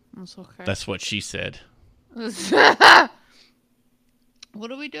 That's okay. That's what she said. What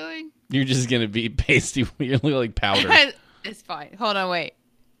are we doing? You're just gonna be pasty. You look like powder. It's fine. Hold on, wait.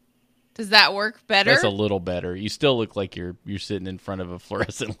 Does that work better? That's a little better. You still look like you're sitting in front of a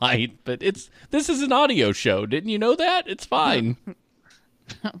fluorescent light, but this is an audio show. Didn't you know that? It's fine.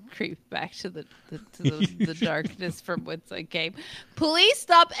 I'll creep back to the darkness from whence I came. Police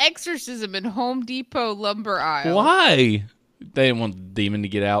stop exorcism in Home Depot lumber aisle. Why? They didn't want the demon to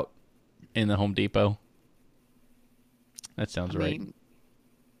get out in the Home Depot. That sounds right.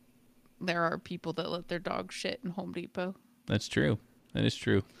 There are people that let their dog shit in Home Depot. That's true. That is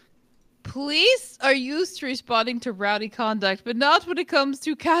true. Police are used to responding to rowdy conduct, but not when it comes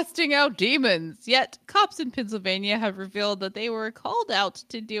to casting out demons. Yet, cops in Pennsylvania have revealed that they were called out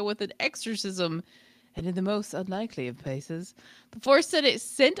to deal with an exorcism, and in the most unlikely of places, the force said it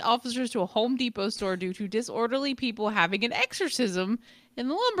sent officers to a Home Depot store due to disorderly people having an exorcism in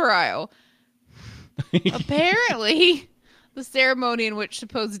the lumber aisle. Apparently, the ceremony in which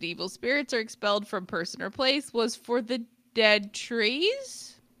supposed evil spirits are expelled from person or place was for the dead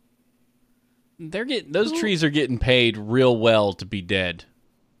trees. Those trees are getting paid real well to be dead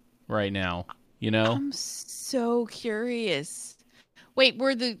right now. You know? I'm so curious. Wait,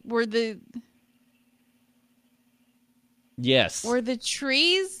 were the Yes. Were the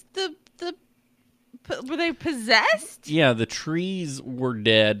trees were they possessed? Yeah, the trees were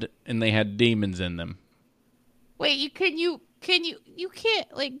dead and they had demons in them. Wait, you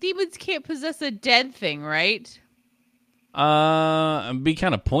can't, like, demons can't possess a dead thing, right? It'd be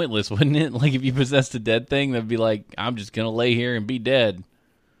kind of pointless, wouldn't it? Like, if you possessed a dead thing, that'd be like, I'm just gonna lay here and be dead.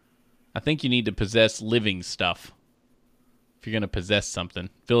 I think you need to possess living stuff if you're gonna possess something.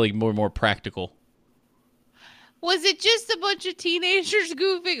 I feel like more practical. Was it just a bunch of teenagers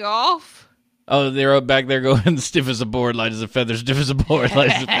goofing off? Oh, they're up back there going, stiff as a board, light as a feather, stiff as a board,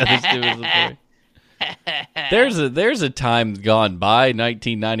 light as a feather, stiff as a board. There's a time gone by,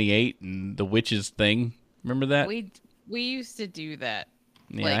 1998, and the witches thing. Remember that? We used to do that.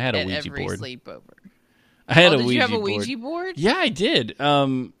 Yeah, like, I had a at Ouija every board. sleepover. I had a Did Ouija you have a board. Ouija board? Yeah, I did.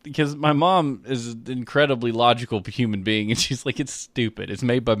 Because my mom is an incredibly logical human being, and she's like, it's stupid. It's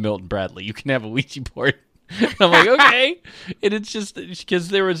made by Milton Bradley. You can have a Ouija board. And I'm like, okay. And it's just because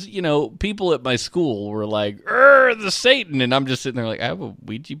there was, people at my school were like, the Satan. And I'm just sitting there like, I have a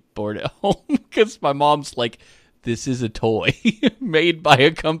Ouija board at home. Because my mom's like, this is a toy made by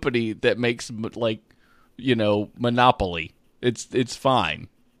a company that makes, like, Monopoly. It's fine.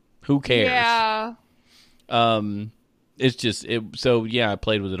 Who cares? Yeah. It's just, so yeah, I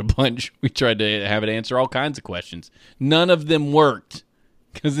played with it a bunch. We tried to have it answer all kinds of questions. None of them worked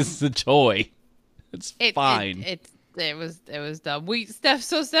because it's a toy. It's fine. It was dumb.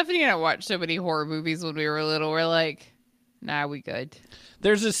 Stephanie and I watched so many horror movies when we were little. We're like, nah, we good.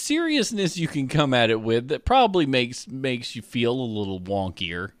 There's a seriousness you can come at it with that probably makes you feel a little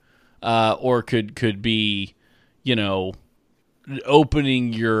wonkier, or could be,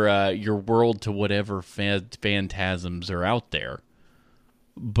 opening your world to whatever phantasms are out there.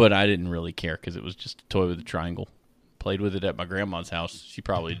 But I didn't really care because it was just a toy with a triangle. Played with it at my grandma's house. She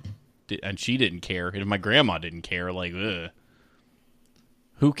probably. And she didn't care. And my grandma didn't care. Like, ugh.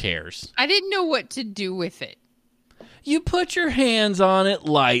 Who cares? I didn't know what to do with it. You put your hands on it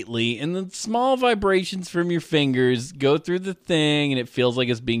lightly, and the small vibrations from your fingers go through the thing, and it feels like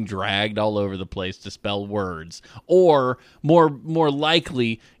it's being dragged all over the place to spell words. Or, more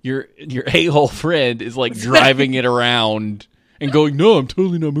likely, your a-hole friend is, like, driving it around and going, no, I'm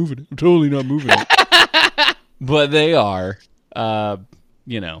totally not moving it. I'm totally not moving it. But they are.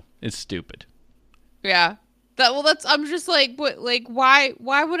 It's stupid. Yeah. I'm just like, what, like, why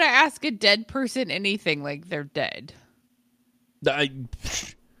would I ask a dead person anything like they're dead?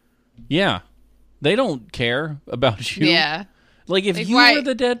 Yeah. They don't care about you. Yeah. Like, if Like, you why- were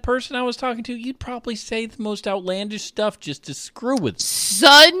the dead person I was talking to, you'd probably say the most outlandish stuff just to screw with me.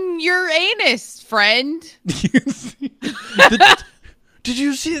 Sun your anus, friend. Did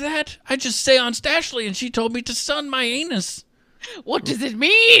you see that? I just seanced Ashley and she told me to sun my anus. What does it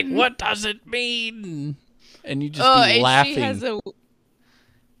mean? What does it mean? And you just be and laughing. she has a.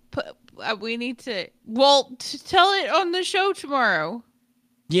 We need to. Well, tell it on the show tomorrow. I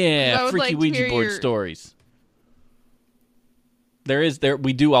Yeah, would freaky like to Ouija hear board your- stories.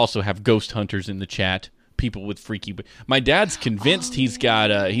 We do also have ghost hunters in the chat. People with freaky. My dad's convinced he's got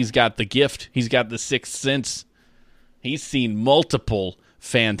the gift. He's got the sixth sense. He's seen multiple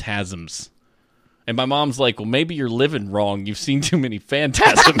phantasms. And my mom's like, well, maybe you're living wrong. You've seen too many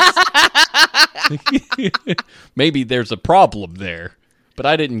phantasms. Maybe there's a problem there. But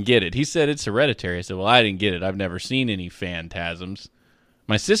I didn't get it. He said it's hereditary. I said, well, I didn't get it. I've never seen any phantasms.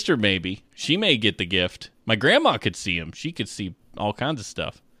 My sister, maybe. She may get the gift. My grandma could see him. She could see all kinds of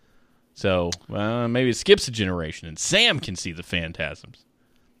stuff. So, maybe it skips a generation, and Sam can see the phantasms.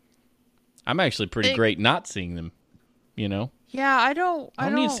 I'm actually pretty great not seeing them, you know? Yeah, I don't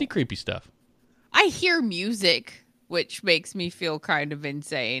need to see creepy stuff. I hear music, which makes me feel kind of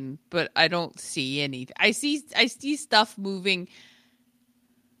insane, but I don't see anything. I see stuff moving.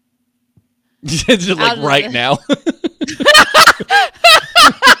 Just like Out of right the- now.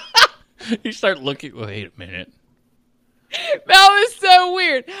 You start looking. Wait a minute. That was so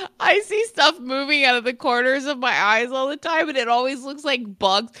weird. I see stuff moving out of the corners of my eyes all the time, and it always looks like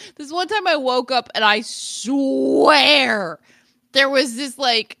bugs. This one time I woke up, and I swear there was this,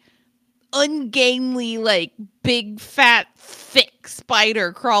 like, ungainly, like, big, fat, thick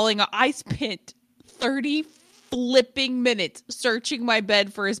spider crawling. I spent 30 flipping minutes searching my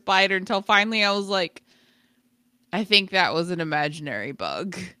bed for a spider until finally I was like, I think that was an imaginary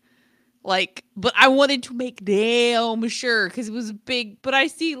bug. Like, but I wanted to make damn sure because it was big. But I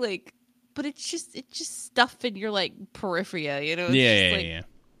see, like, but it's just stuff in your, like, periphery, you know? It's just, like, Yeah.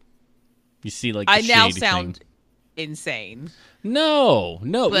 You see, like, the I now shady sound thing. insane. No.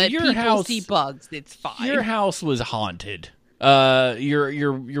 But Your people house, see bugs. It's fine. your house was haunted.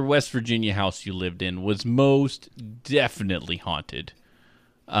 Your West Virginia house you lived in was most definitely haunted.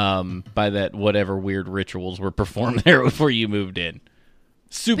 By that whatever weird rituals were performed there before you moved in.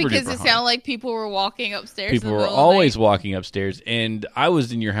 Super because duper it haunted. sounded like people were walking upstairs. People in the were middle of the always night. walking upstairs, and I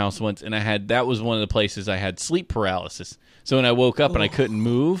was in your house once, and that was one of the places I had sleep paralysis. So when I woke up and I couldn't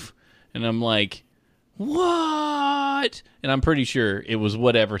move, and I'm like, what? And I'm pretty sure it was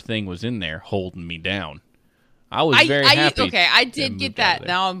whatever thing was in there holding me down. I was very happy. Okay, I to did move get out of that. there.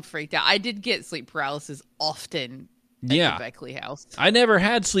 Now I'm freaked out. I did get sleep paralysis often at Yeah. the Beckley house. I never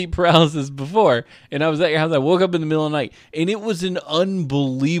had sleep paralysis before, and I was at your house. I woke up in the middle of the night, and it was an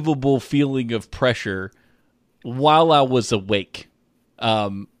unbelievable feeling of pressure while I was awake,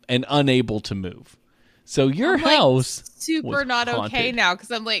 and unable to move. So your I'm, like, house super was not okay haunted. now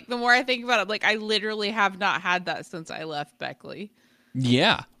because I'm like, the more I think about it, I'm like, I literally have not had that since I left Beckley.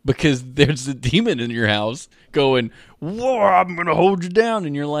 Yeah, because there's a demon in your house going, "Whoa, I'm gonna hold you down,"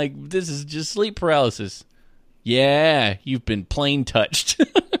 and you're like, "This is just sleep paralysis." Yeah, you've been plain touched.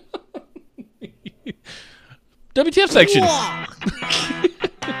 WTF section.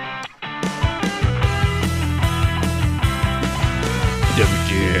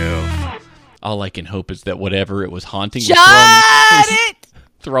 WTF. All I can hope is that whatever it was haunting Shut was it!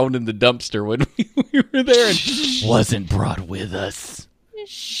 thrown in the dumpster when we were there and wasn't brought with us.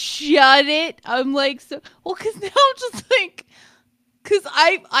 Shut it! I'm like, so well, because now I'm just like, because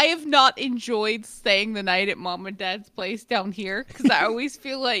I have not enjoyed staying the night at mom and dad's place down here because I always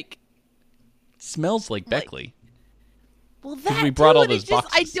feel like, It smells like Beckley. well, that we brought too, all and those it's just,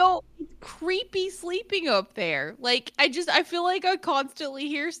 I boxes. don't creepy sleeping up there. Like I feel like I constantly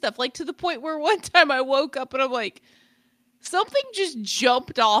hear stuff, like to the point where one time I woke up and I'm like, something just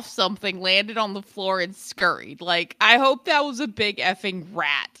jumped off something, landed on the floor, and scurried. Like, I hope that was a big effing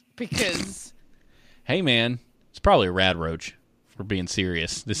rat because. Hey, man, it's probably a rad roach. If we're being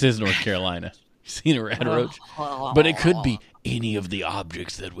serious, this is North Carolina. You seen a rad roach? But it could be any of the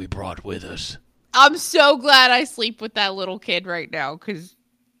objects that we brought with us. I'm so glad I sleep with that little kid right now because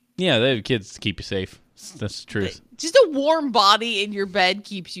Yeah, they have kids to keep you safe. That's the truth. just a warm body in your bed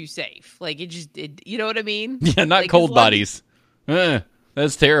keeps you safe. Like you know what I mean? Yeah, not Like, cold as long- bodies.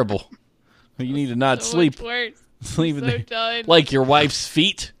 That's terrible. You need to not So sleep. much worse. Sleep in So there. done. Like your wife's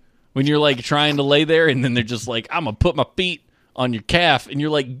feet when you're like trying to lay there and then they're just like, I'm gonna put my feet on your calf, and you're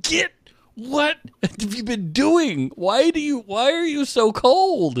like, what have you been doing? Why are you so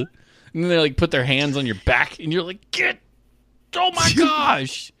cold? And then they like put their hands on your back and you're like, oh my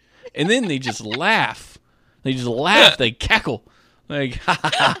gosh. And then they just laugh. They cackle. Like, ha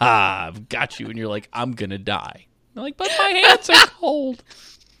ha ha ha, I've got you. And you're like, I'm going to die. I'm like, but my hands are cold.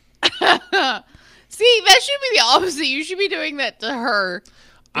 See, that should be the opposite. You should be doing that to her.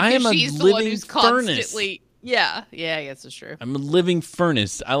 I am a she's the living one who's furnace. constantly. Yeah, I guess it's true. I'm a living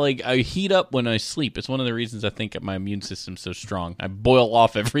furnace. I heat up when I sleep. It's one of the reasons I think my immune system's so strong. I boil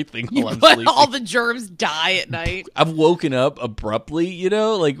off everything while I'm sleeping. All the germs die at night. I've woken up abruptly,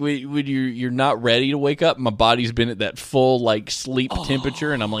 like when you're not ready to wake up. My body's been at that full like sleep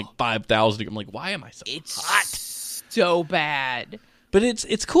temperature, and I'm like 5,000. I'm like, why am I so hot? So bad. But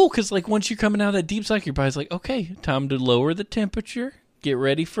it's cool because like once you're coming out of that deep cycle, your body's like, okay, time to lower the temperature, get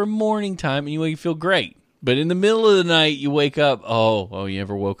ready for morning time, and you feel great. But in the middle of the night, you wake up. Oh, you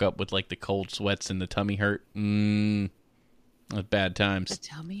ever woke up with like the cold sweats and the tummy hurt? That's bad times. The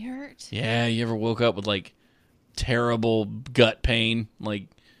tummy hurt? Yeah, you ever woke up with like terrible gut pain, like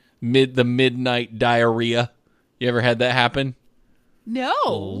the midnight diarrhea? You ever had that happen? No.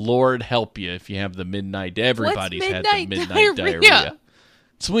 Lord help you if you have the midnight. Everybody's had the midnight diarrhea. diarrhea.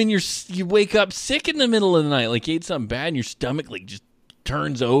 It's when you wake up sick in the middle of the night, like you ate something bad, and your stomach like just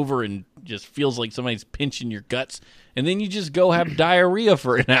turns over and just feels like somebody's pinching your guts, and then you just go have diarrhea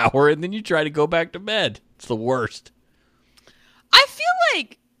for an hour, and then you try to go back to bed. It's the worst. I feel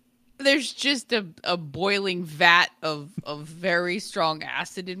like there's just a boiling vat of very strong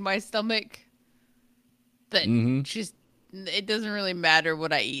acid in my stomach that just, it doesn't really matter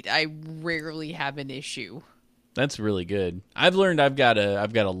what I eat. I rarely have an issue. That's really good. I've learned I've got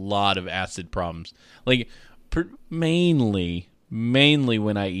a lot of acid problems, like mainly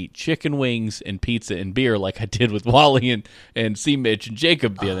when I eat chicken wings and pizza and beer, like I did with Wally and C. Mitch and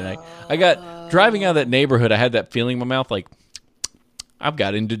Jacob the other night. I got driving out of that neighborhood. I had that feeling in my mouth, like I've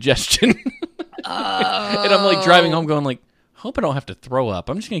got indigestion, and I'm like driving home, going like, hope I don't have to throw up.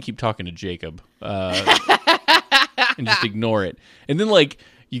 I'm just gonna keep talking to Jacob and just ignore it. And then like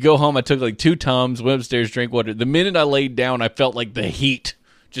you go home, I took like 2 Tums, went upstairs, drank water. The minute I laid down, I felt like the heat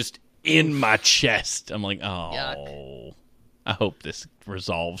just in my chest. I'm like, oh. Yuck. I hope this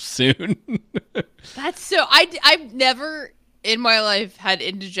resolves soon. That's so. I've never in my life had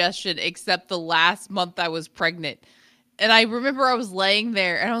indigestion except the last month I was pregnant, and I remember I was laying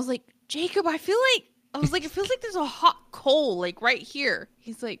there and I was like, Jacob, it feels like there's a hot coal like right here.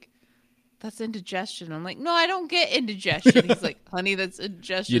 He's like, that's indigestion. I'm like, no, I don't get indigestion. He's like, honey, that's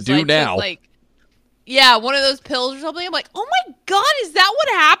indigestion. You do now. Like, yeah, one of those pills or something. I'm like, oh my God, is that what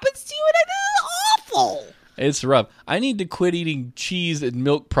happens to you? And it is awful. It's rough. I need to quit eating cheese and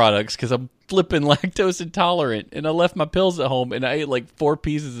milk products because I'm flipping lactose intolerant. And I left my pills at home and I ate like 4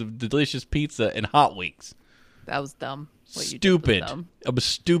 pieces of delicious pizza and hot wings. That was dumb. Stupid. I'm a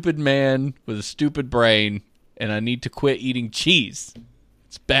stupid man with a stupid brain, and I need to quit eating cheese.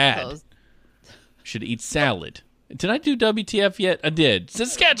 It's bad. Should eat salad. Did I do WTF yet? I did.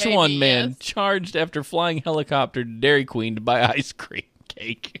 Saskatchewan Maybe, man yes. charged after flying helicopter to Dairy Queen to buy ice cream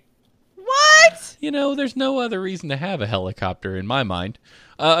cake. What? There's no other reason to have a helicopter in my mind.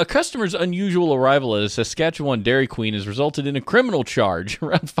 A customer's unusual arrival at a Saskatchewan Dairy Queen has resulted in a criminal charge.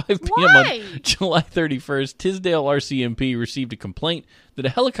 Around 5 p.m. Why? on July 31st, Tisdale RCMP received a complaint that a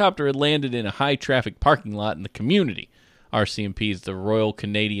helicopter had landed in a high-traffic parking lot in the community. RCMP is the Royal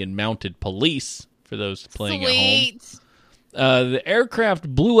Canadian Mounted Police, for those playing at home. The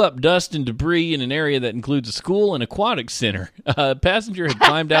aircraft blew up dust and debris in an area that includes a school and aquatic center. A passenger had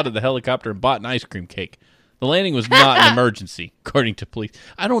climbed out of the helicopter and bought an ice cream cake. The landing was not an emergency, according to police.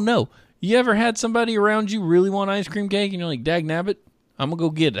 I don't know. You ever had somebody around you really want ice cream cake, and you're like, dag nabbit, I'm going to go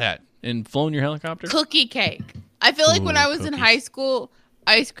get that, and flown your helicopter? Cookie cake. I feel like when I was in cookies. high school,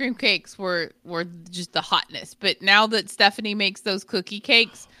 ice cream cakes were just the hotness. But now that Stephanie makes those cookie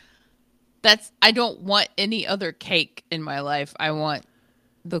cakes, I don't want any other cake in my life. I want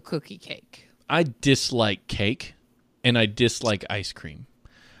the cookie cake. I dislike cake, and I dislike ice cream.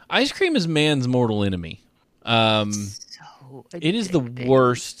 Ice cream is man's mortal enemy. So It is the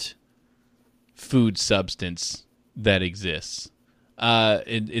worst food substance that exists.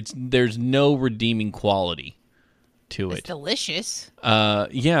 There's no redeeming quality to It's it. delicious.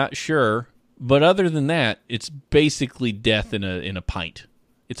 Yeah, sure, but other than that, it's basically death in a pint.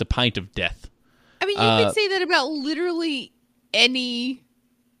 It's a pint of death. I mean, you could say that about literally any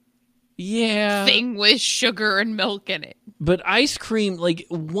thing with sugar and milk in it. But ice cream, like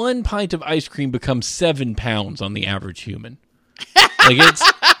 1 pint of ice cream becomes 7 pounds on the average human. Like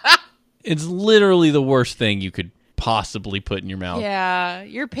it's literally the worst thing you could possibly put in your mouth. Yeah,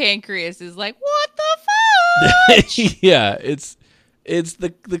 your pancreas is like, what the fuck? Yeah, it's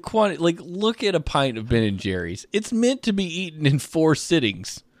the quantity. Like, look at a pint of Ben and Jerry's. It's meant to be eaten in 4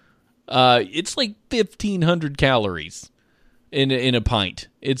 sittings. It's like 1,500 calories. in a pint.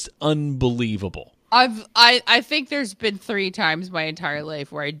 It's unbelievable. I think there's been 3 times my entire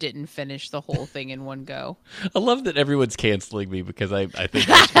life where I didn't finish the whole thing in one go. I love that everyone's canceling me because I think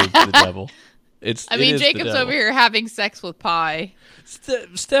ice cream's the devil. I mean, Jacob's over here having sex with pie.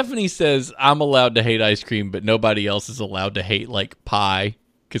 Stephanie says I'm allowed to hate ice cream, but nobody else is allowed to hate like pie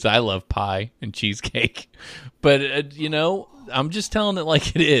because I love pie and cheesecake. But I'm just telling it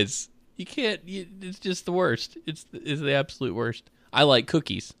like it is. You can't. It's just the worst. It's the absolute worst. I like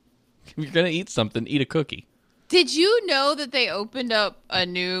cookies. If you're gonna eat something, eat a cookie. Did you know that they opened up a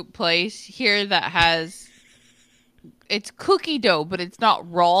new place here that has it's cookie dough, but it's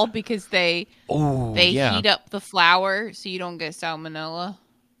not raw because they heat up the flour so you don't get salmonella?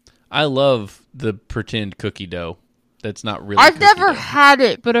 I love the pretend cookie dough. That's not really. I've never dough. had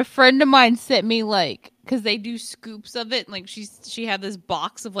it, but a friend of mine sent me because they do scoops of it. Like she had this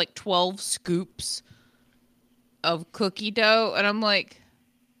box of 12 scoops of cookie dough, and I'm like,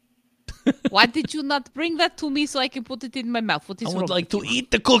 why did you not bring that to me so I can put it in my mouth? What is I would wrong like with to you? eat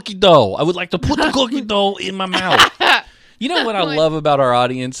the cookie dough. I would like to put the cookie dough in my mouth. You know what I love about our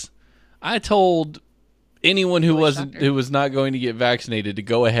audience? I told anyone who was not going to get vaccinated to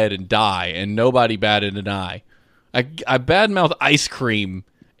go ahead and die, and nobody batted an eye. I badmouth ice cream,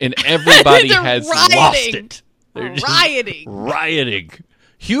 and everybody has lost it. They're just rioting.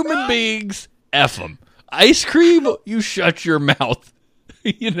 Human beings, F them. Ice cream, you shut your mouth.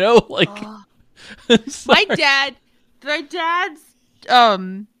 My dad's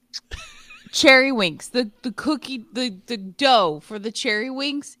cherry winks. The cookie, the dough for the cherry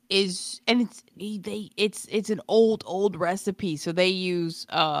winks is, and it's an old recipe. So they use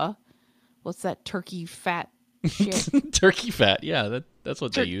what's that turkey fat shit? Turkey fat, yeah, that's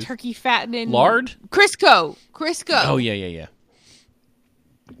what they use. Turkey fat and lard, Crisco. Oh yeah.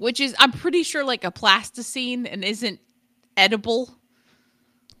 Which is, I'm pretty sure, like a plasticine and isn't edible.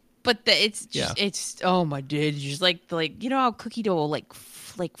 But it's just, it's, oh my dude, just like how cookie dough will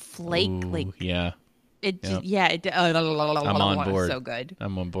flake. Ooh, yeah. I'm on board. So good.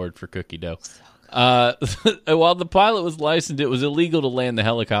 I'm on board for cookie dough. While the pilot was licensed, it was illegal to land the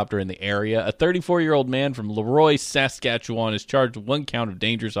helicopter in the area. A 34-year-old man from Leroy, Saskatchewan is charged with 1 count of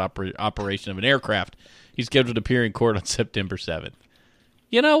dangerous operation of an aircraft. He's scheduled to appear in court on September 7th.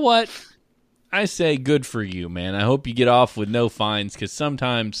 You know what? I say good for you, man. I hope you get off with no fines, because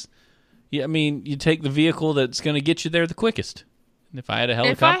sometimes, you take the vehicle that's going to get you there the quickest. And if I had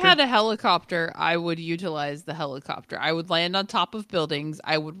a helicopter, I would utilize the helicopter. I would land on top of buildings.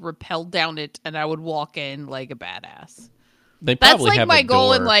 I would rappel down it, and I would walk in like a badass. That's like my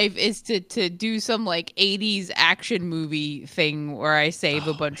goal in life, is to do some 80s action movie thing where I save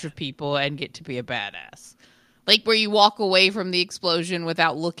a bunch of people and get to be a badass. Like where you walk away from the explosion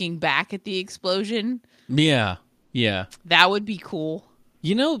without looking back at the explosion. Yeah. That would be cool.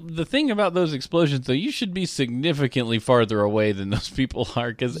 The thing about those explosions, though, you should be significantly farther away than those people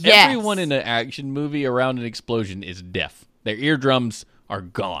are, because everyone in an action movie around an explosion is deaf. Their eardrums are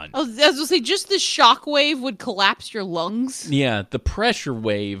gone. I was going to say, just the shock wave would collapse your lungs. Yeah, the pressure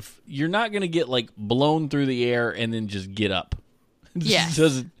wave, you're not going to get, blown through the air and then just get up. Yes.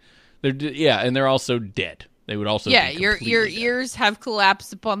 And they're also dead. They would also be your ears have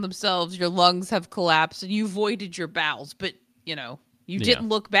collapsed upon themselves, your lungs have collapsed, and you voided your bowels, but, you didn't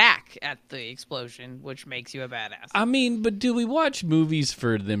look back at the explosion, which makes you a badass. I mean, but do we watch movies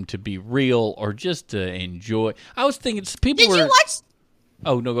for them to be real or just to enjoy? I was thinking people Did you watch?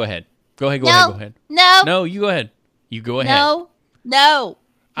 Oh, no, go ahead. Go ahead. No, you go ahead. You go ahead. No.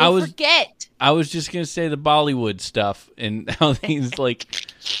 Forget. I was just going to say the Bollywood stuff and how things,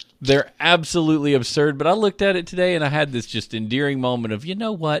 they're absolutely absurd. But I looked at it today and I had this just endearing moment of, you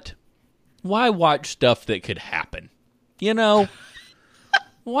know what? Why watch stuff that could happen?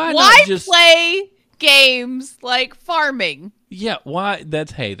 Why not just play games like farming? Yeah, why?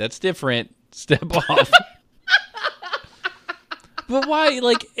 That's different. Step off. But why?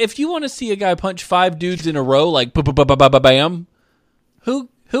 If you want to see a guy punch 5 dudes in a row, bam,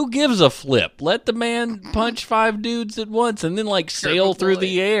 who gives a flip? Let the man punch 5 dudes at once and then sail through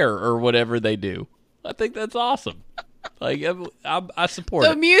the air or whatever they do. I think that's awesome. I support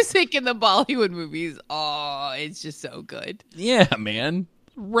the it. music in the Bollywood movies. Oh, it's just so good. Yeah, man.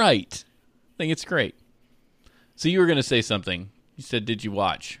 Right. I think it's great. So you were going to say something. You said, did you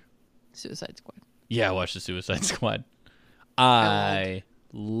watch Suicide Squad? Yeah, I watched the Suicide Squad. I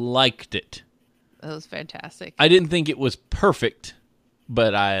liked it. That was fantastic. I didn't think it was perfect,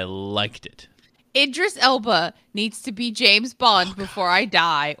 but I liked it. Idris Elba needs to be James Bond before I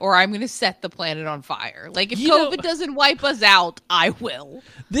die, or I'm going to set the planet on fire. If COVID doesn't wipe us out, I will.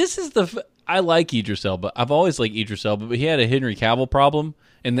 This is I like Idris Elba. I've always liked Idris Elba, but he had a Henry Cavill problem,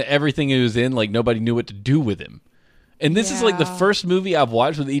 and everything he was in, like, nobody knew what to do with him. And this is like the first movie I've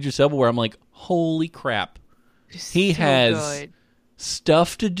watched with Idris Elba where I'm like, holy crap. He has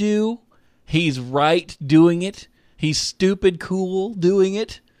stuff to do. He's right doing it. He's stupid cool doing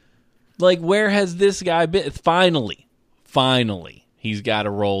it. Like, where has this guy been? Finally, he's got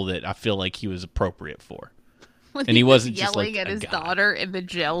a role that I feel like he was appropriate for. When and he wasn't just yelling like at his guy. daughter in the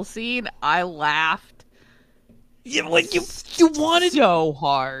jail scene, I laughed. Yeah, like you wanted so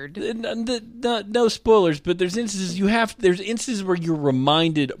hard. No spoilers, but there's instances where you're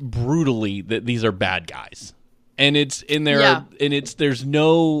reminded brutally that these are bad guys, and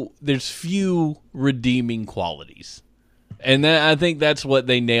there's few redeeming qualities, and I think that's what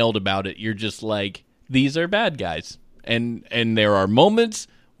they nailed about it. You're just like, these are bad guys, and there are moments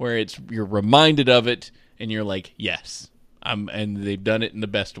where you're reminded of it, and you're like, yes. And they've done it in the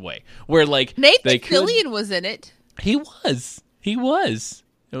best way. Where like Nathan Fillion was in it. He was.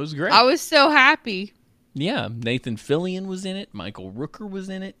 It was great. I was so happy. Yeah, Nathan Fillion was in it. Michael Rooker was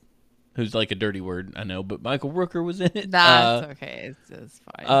in it. Who's like a dirty word, I know, but Michael Rooker was in it. That's okay. It's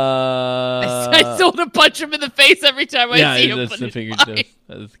fine. I still want to punch him in the face every time I see him. That's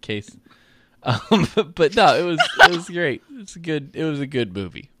the case. But no, it was great. It was a good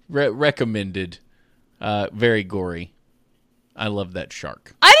movie. Recommended. Very gory. I love that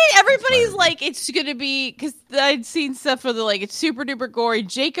shark. Everybody's like, it's gonna be, because I'd seen stuff for it's super duper gory.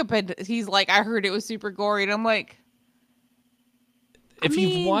 Jacob he's like, I heard it was super gory, and I'm like, if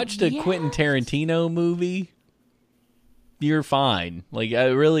you've watched a Quentin Tarantino movie, you're fine. Like, I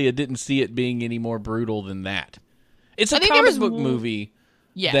didn't see it being any more brutal than that. It's a comic book movie.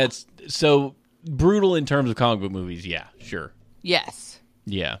 Yeah, that's so brutal in terms of comic book movies. Yeah, sure. Yes.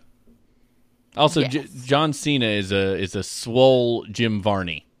 Yeah. Also, yes. John Cena is a swole Jim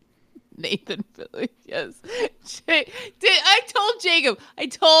Varney. Nathan Fillion, yes. I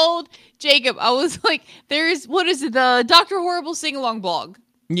told Jacob, I was like, what is it, the Dr. Horrible sing-along blog.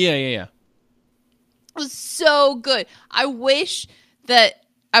 Yeah. It was so good. I wish that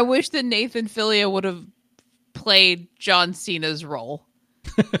Nathan Fillion would have played John Cena's role.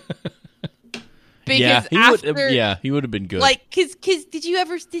 Because he would have been good. Like, cause did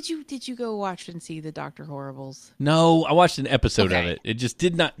you go watch and see the Dr. Horribles? No, I watched an episode of it. It just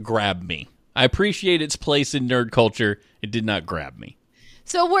did not grab me. I appreciate its place in nerd culture. It did not grab me.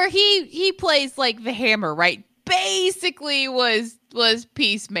 So where he plays like the Hammer, right? Basically was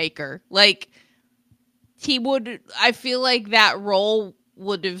Peacemaker. Like, I feel like that role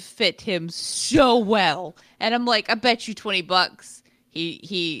would have fit him so well. And I'm like, I bet you $20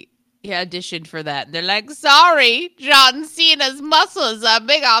 he auditioned for that. And they're like, sorry, John Cena's muscles are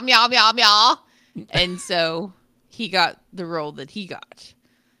big, meow, meow, meow. And so he got the role that he got.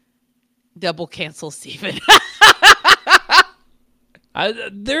 Double cancel, Steven.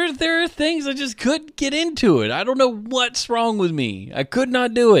 There are things I just couldn't get into it. I don't know what's wrong with me. I could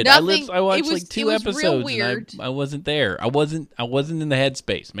not do it. I watched like 2 episodes. Real weird. And I wasn't there. I wasn't in the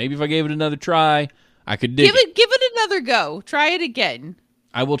headspace. Maybe if I gave it another try, I could dig it. Give it another go. Try it again.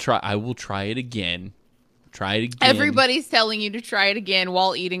 I will try it again. Try it again. Everybody's telling you to try it again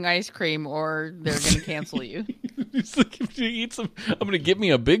while eating ice cream, or they're going to cancel you. I'm going to get me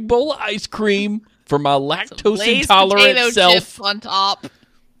a big bowl of ice cream for my lactose intolerant self. Chips on top.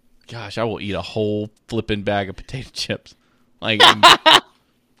 Gosh, I will eat a whole flipping bag of potato chips. Like,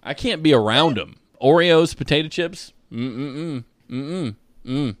 I can't be around them. Oreos, potato chips.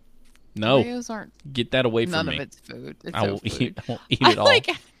 No. Oreos aren't. Get that away from me. None of it's food. I will eat it all.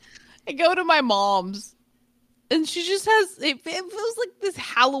 I go to my mom's, and she just has, it feels like this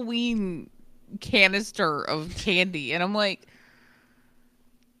Halloween canister of candy. And I'm like,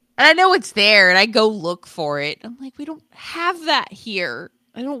 and I know it's there, and I go look for it. I'm like, we don't have that here.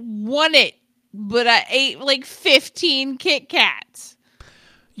 I don't want it. But I ate like 15 Kit Kats.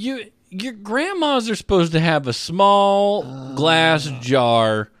 Your grandmas are supposed to have a small glass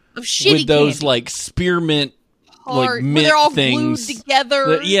jar of shitty with those candy. Like spearmint, like mint they're all things glued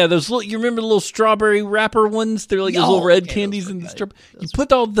together. Those little. You remember the little strawberry wrapper ones? They're like those little red candies in the strawberry. You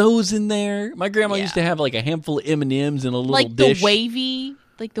put all those in there. My grandma used to have like a handful of M&Ms in a little dish. The wavy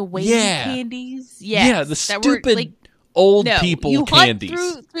candies. Yes, yeah, the stupid old people candies. You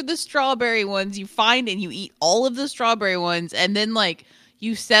hunt through the strawberry ones. You find and you eat all of the strawberry ones, and then like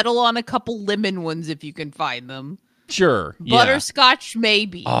you settle on a couple lemon ones if you can find them. Sure. Butterscotch,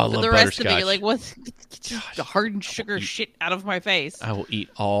 maybe. Oh, I love the rest butterscotch. of it, you're like, what? Get the hardened sugar shit out of my face. I will eat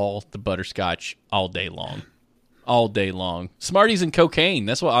all the butterscotch all day long. All day long. Smarties and cocaine.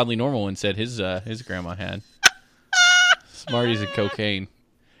 That's what Oddly Normal One said his grandma had. Smarties and cocaine.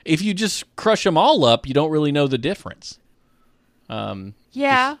 if you just crush them all up, you don't really know the difference.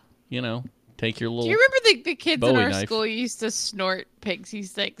 Yeah. Just, take your little. Do you remember the kids in Bowie our knife. school used to snort pixie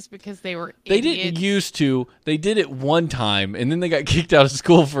sticks because they were They idiots? didn't used to. They did it one time, and then they got kicked out of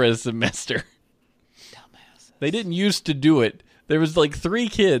school for a semester. Dumbasses. They didn't used to do it. There was like 3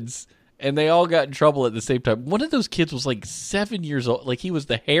 kids, and they all got in trouble at the same time. One of those kids was like 7 years old. Like, he was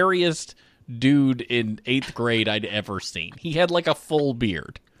the hairiest dude in 8th grade I'd ever seen. He had like a full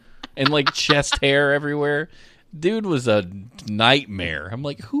beard and like chest hair everywhere. Dude was a nightmare. I'm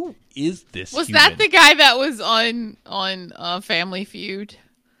like, who is this Was human? that the guy that was on Family Feud?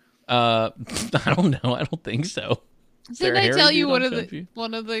 I don't know. I don't think so. Is there Didn't a I hairy tell you dude on one Family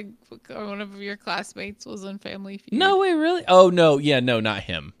Feud? of your classmates was on Family Feud? No way, really? Oh no, yeah, no, not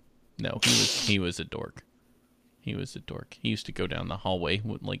him. No, he was a dork. He was a dork. He used to go down the hallway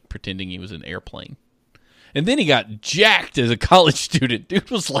like pretending he was an airplane. And then he got jacked as a college student.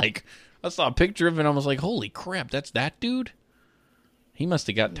 Dude was like, I saw a picture of him and I was like, holy crap, that's that dude? He must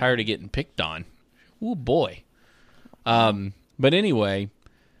have got tired of getting picked on. Oh boy. But anyway,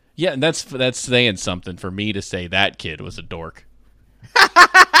 yeah, and that's saying something for me to say that kid was a dork.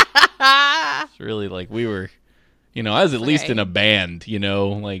 It's really like we were, I was at least in a band,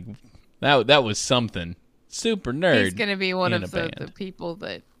 like that was something. Super nerd. He's gonna be one in of a the band. people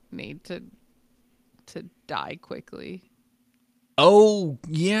that need to die quickly. Oh,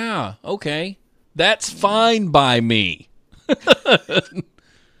 yeah. Okay. That's fine by me.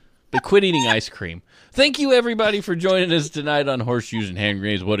 But quit eating ice cream. Thank you, everybody, for joining us tonight on Horseshoes and Hand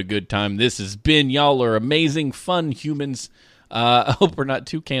Grenades. What a good time this has been. Y'all are amazing, fun humans. I hope we're not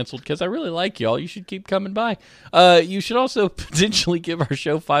too canceled because I really like y'all. You should keep coming by. You should also potentially give our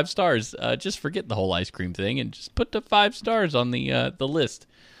show 5 stars. Just forget the whole ice cream thing and just put the 5 stars on the list.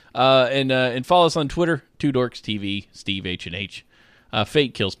 And follow us on Twitter, 2dorkstv, Steve H&H.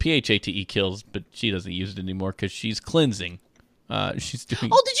 Fate kills, Phate kills, but she doesn't use it anymore because she's cleansing. She's doing.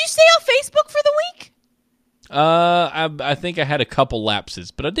 Oh, did you stay on Facebook for the week? I think I had a couple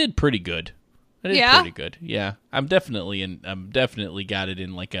lapses, but I did pretty good. Yeah? Pretty good. Yeah, I'm definitely got it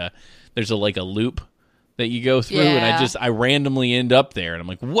in like there's a loop that you go through, and Yeah. I randomly end up there, and I'm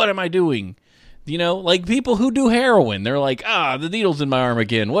like, what am I doing? Like people who do heroin, they're like, the needle's in my arm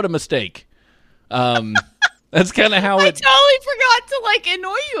again. What a mistake. That's kind of how I it. totally forgot to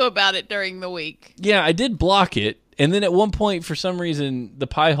annoy you about it during the week. Yeah, I did block it, and then at one point, for some reason, the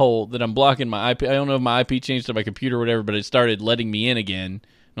pie hole that I'm blocking my IP, I don't know if my IP changed to my computer or whatever, but it started letting me in again,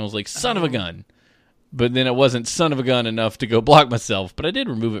 and I was like, son of a gun. But then it wasn't son of a gun enough to go block myself, but I did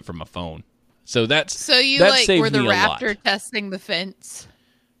remove it from my phone. So that saved were the me a lot. raptor testing the fence?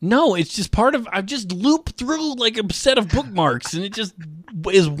 No, it's just part of. I just loop through like a set of bookmarks, and it just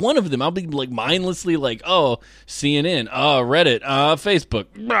is one of them. I'll be like mindlessly like, oh, CNN, oh, Reddit, Facebook,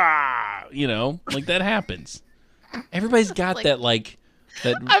 like that happens. Everybody's got that like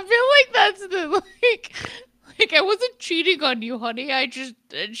that. I feel like that's the like I wasn't cheating on you, honey.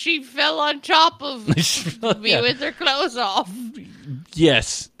 She fell on top of me Yeah. with her clothes off.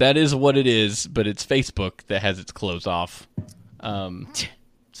 Yes, that is what it is, but it's Facebook that has its clothes off.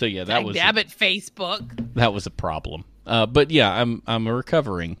 So yeah, Damn it, Facebook. that was a problem. But yeah, I'm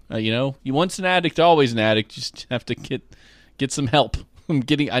recovering. You once an addict, always an addict. You just have to get some help.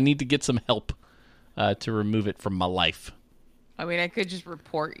 I need to get some help to remove it from my life. I mean, I could just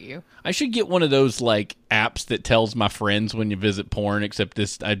report you. I should get one of those like apps that tells my friends when you visit porn. Except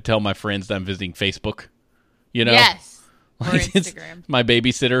I'd tell my friends that I'm visiting Facebook. Yes. Or Like, it's Instagram. my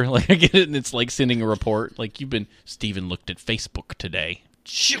babysitter. Like I get it, and it's like sending a report. Like Steven looked at Facebook today.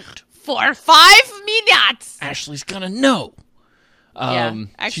 Shoot, For 5 minutes. Ashley's gonna know.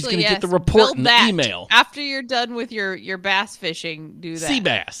 Actually, she's gonna yes. get the report Build in the that. email. After you're done with your bass fishing, do that. Sea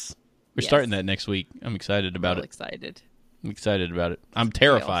bass. We're Yes. starting that next week. I'm excited about Real it. excited. I'm excited about it. I'm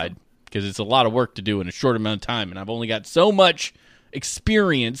terrified awesome. because it's a lot of work to do in a short amount of time, and I've only got so much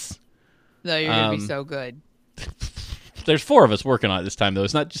experience. No, you're gonna be so good. There's 4 of us working on it this time, though.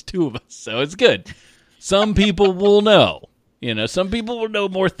 It's not just 2 of us, so it's good. Some people will know. Some people will know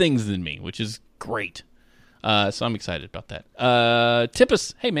more things than me, which is great. So I'm excited about that. Tip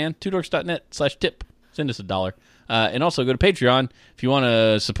us. Hey, man, twodorks.net/tip. Send us $1. And also go to Patreon if you want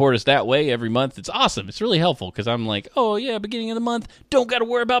to support us that way every month. It's awesome. It's really helpful because I'm like, oh, yeah, beginning of the month, don't got to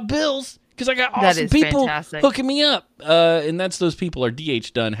worry about bills because I got That awesome is people fantastic. hooking me up. And those people are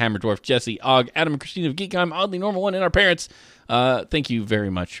DH Dunn, Hammer Dwarf, Jesse, Og, Adam, and Christina of Geekheim, Oddly Normal One, and our parents. Thank you very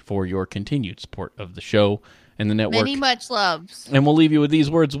much for your continued support of the show and the network. Many much loves. And we'll leave you with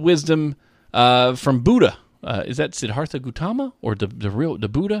these words of wisdom from Buddha. Is that Siddhartha Gautama or the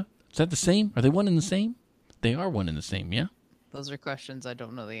Buddha? Is that the same? Are they one and the same? They are one and the same, yeah? Those are questions I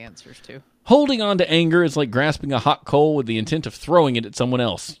don't know the answers to. Holding on to anger is like grasping a hot coal with the intent of throwing it at someone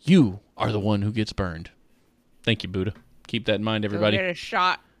else. You are the one who gets burned. Thank you, Buddha. Keep that in mind, everybody. Go get a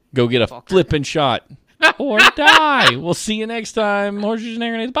shot. Go get a flipping shot. Or die. We'll see you next time. Horseshoes and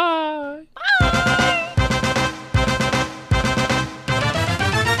Hand Grenades. Bye. Bye.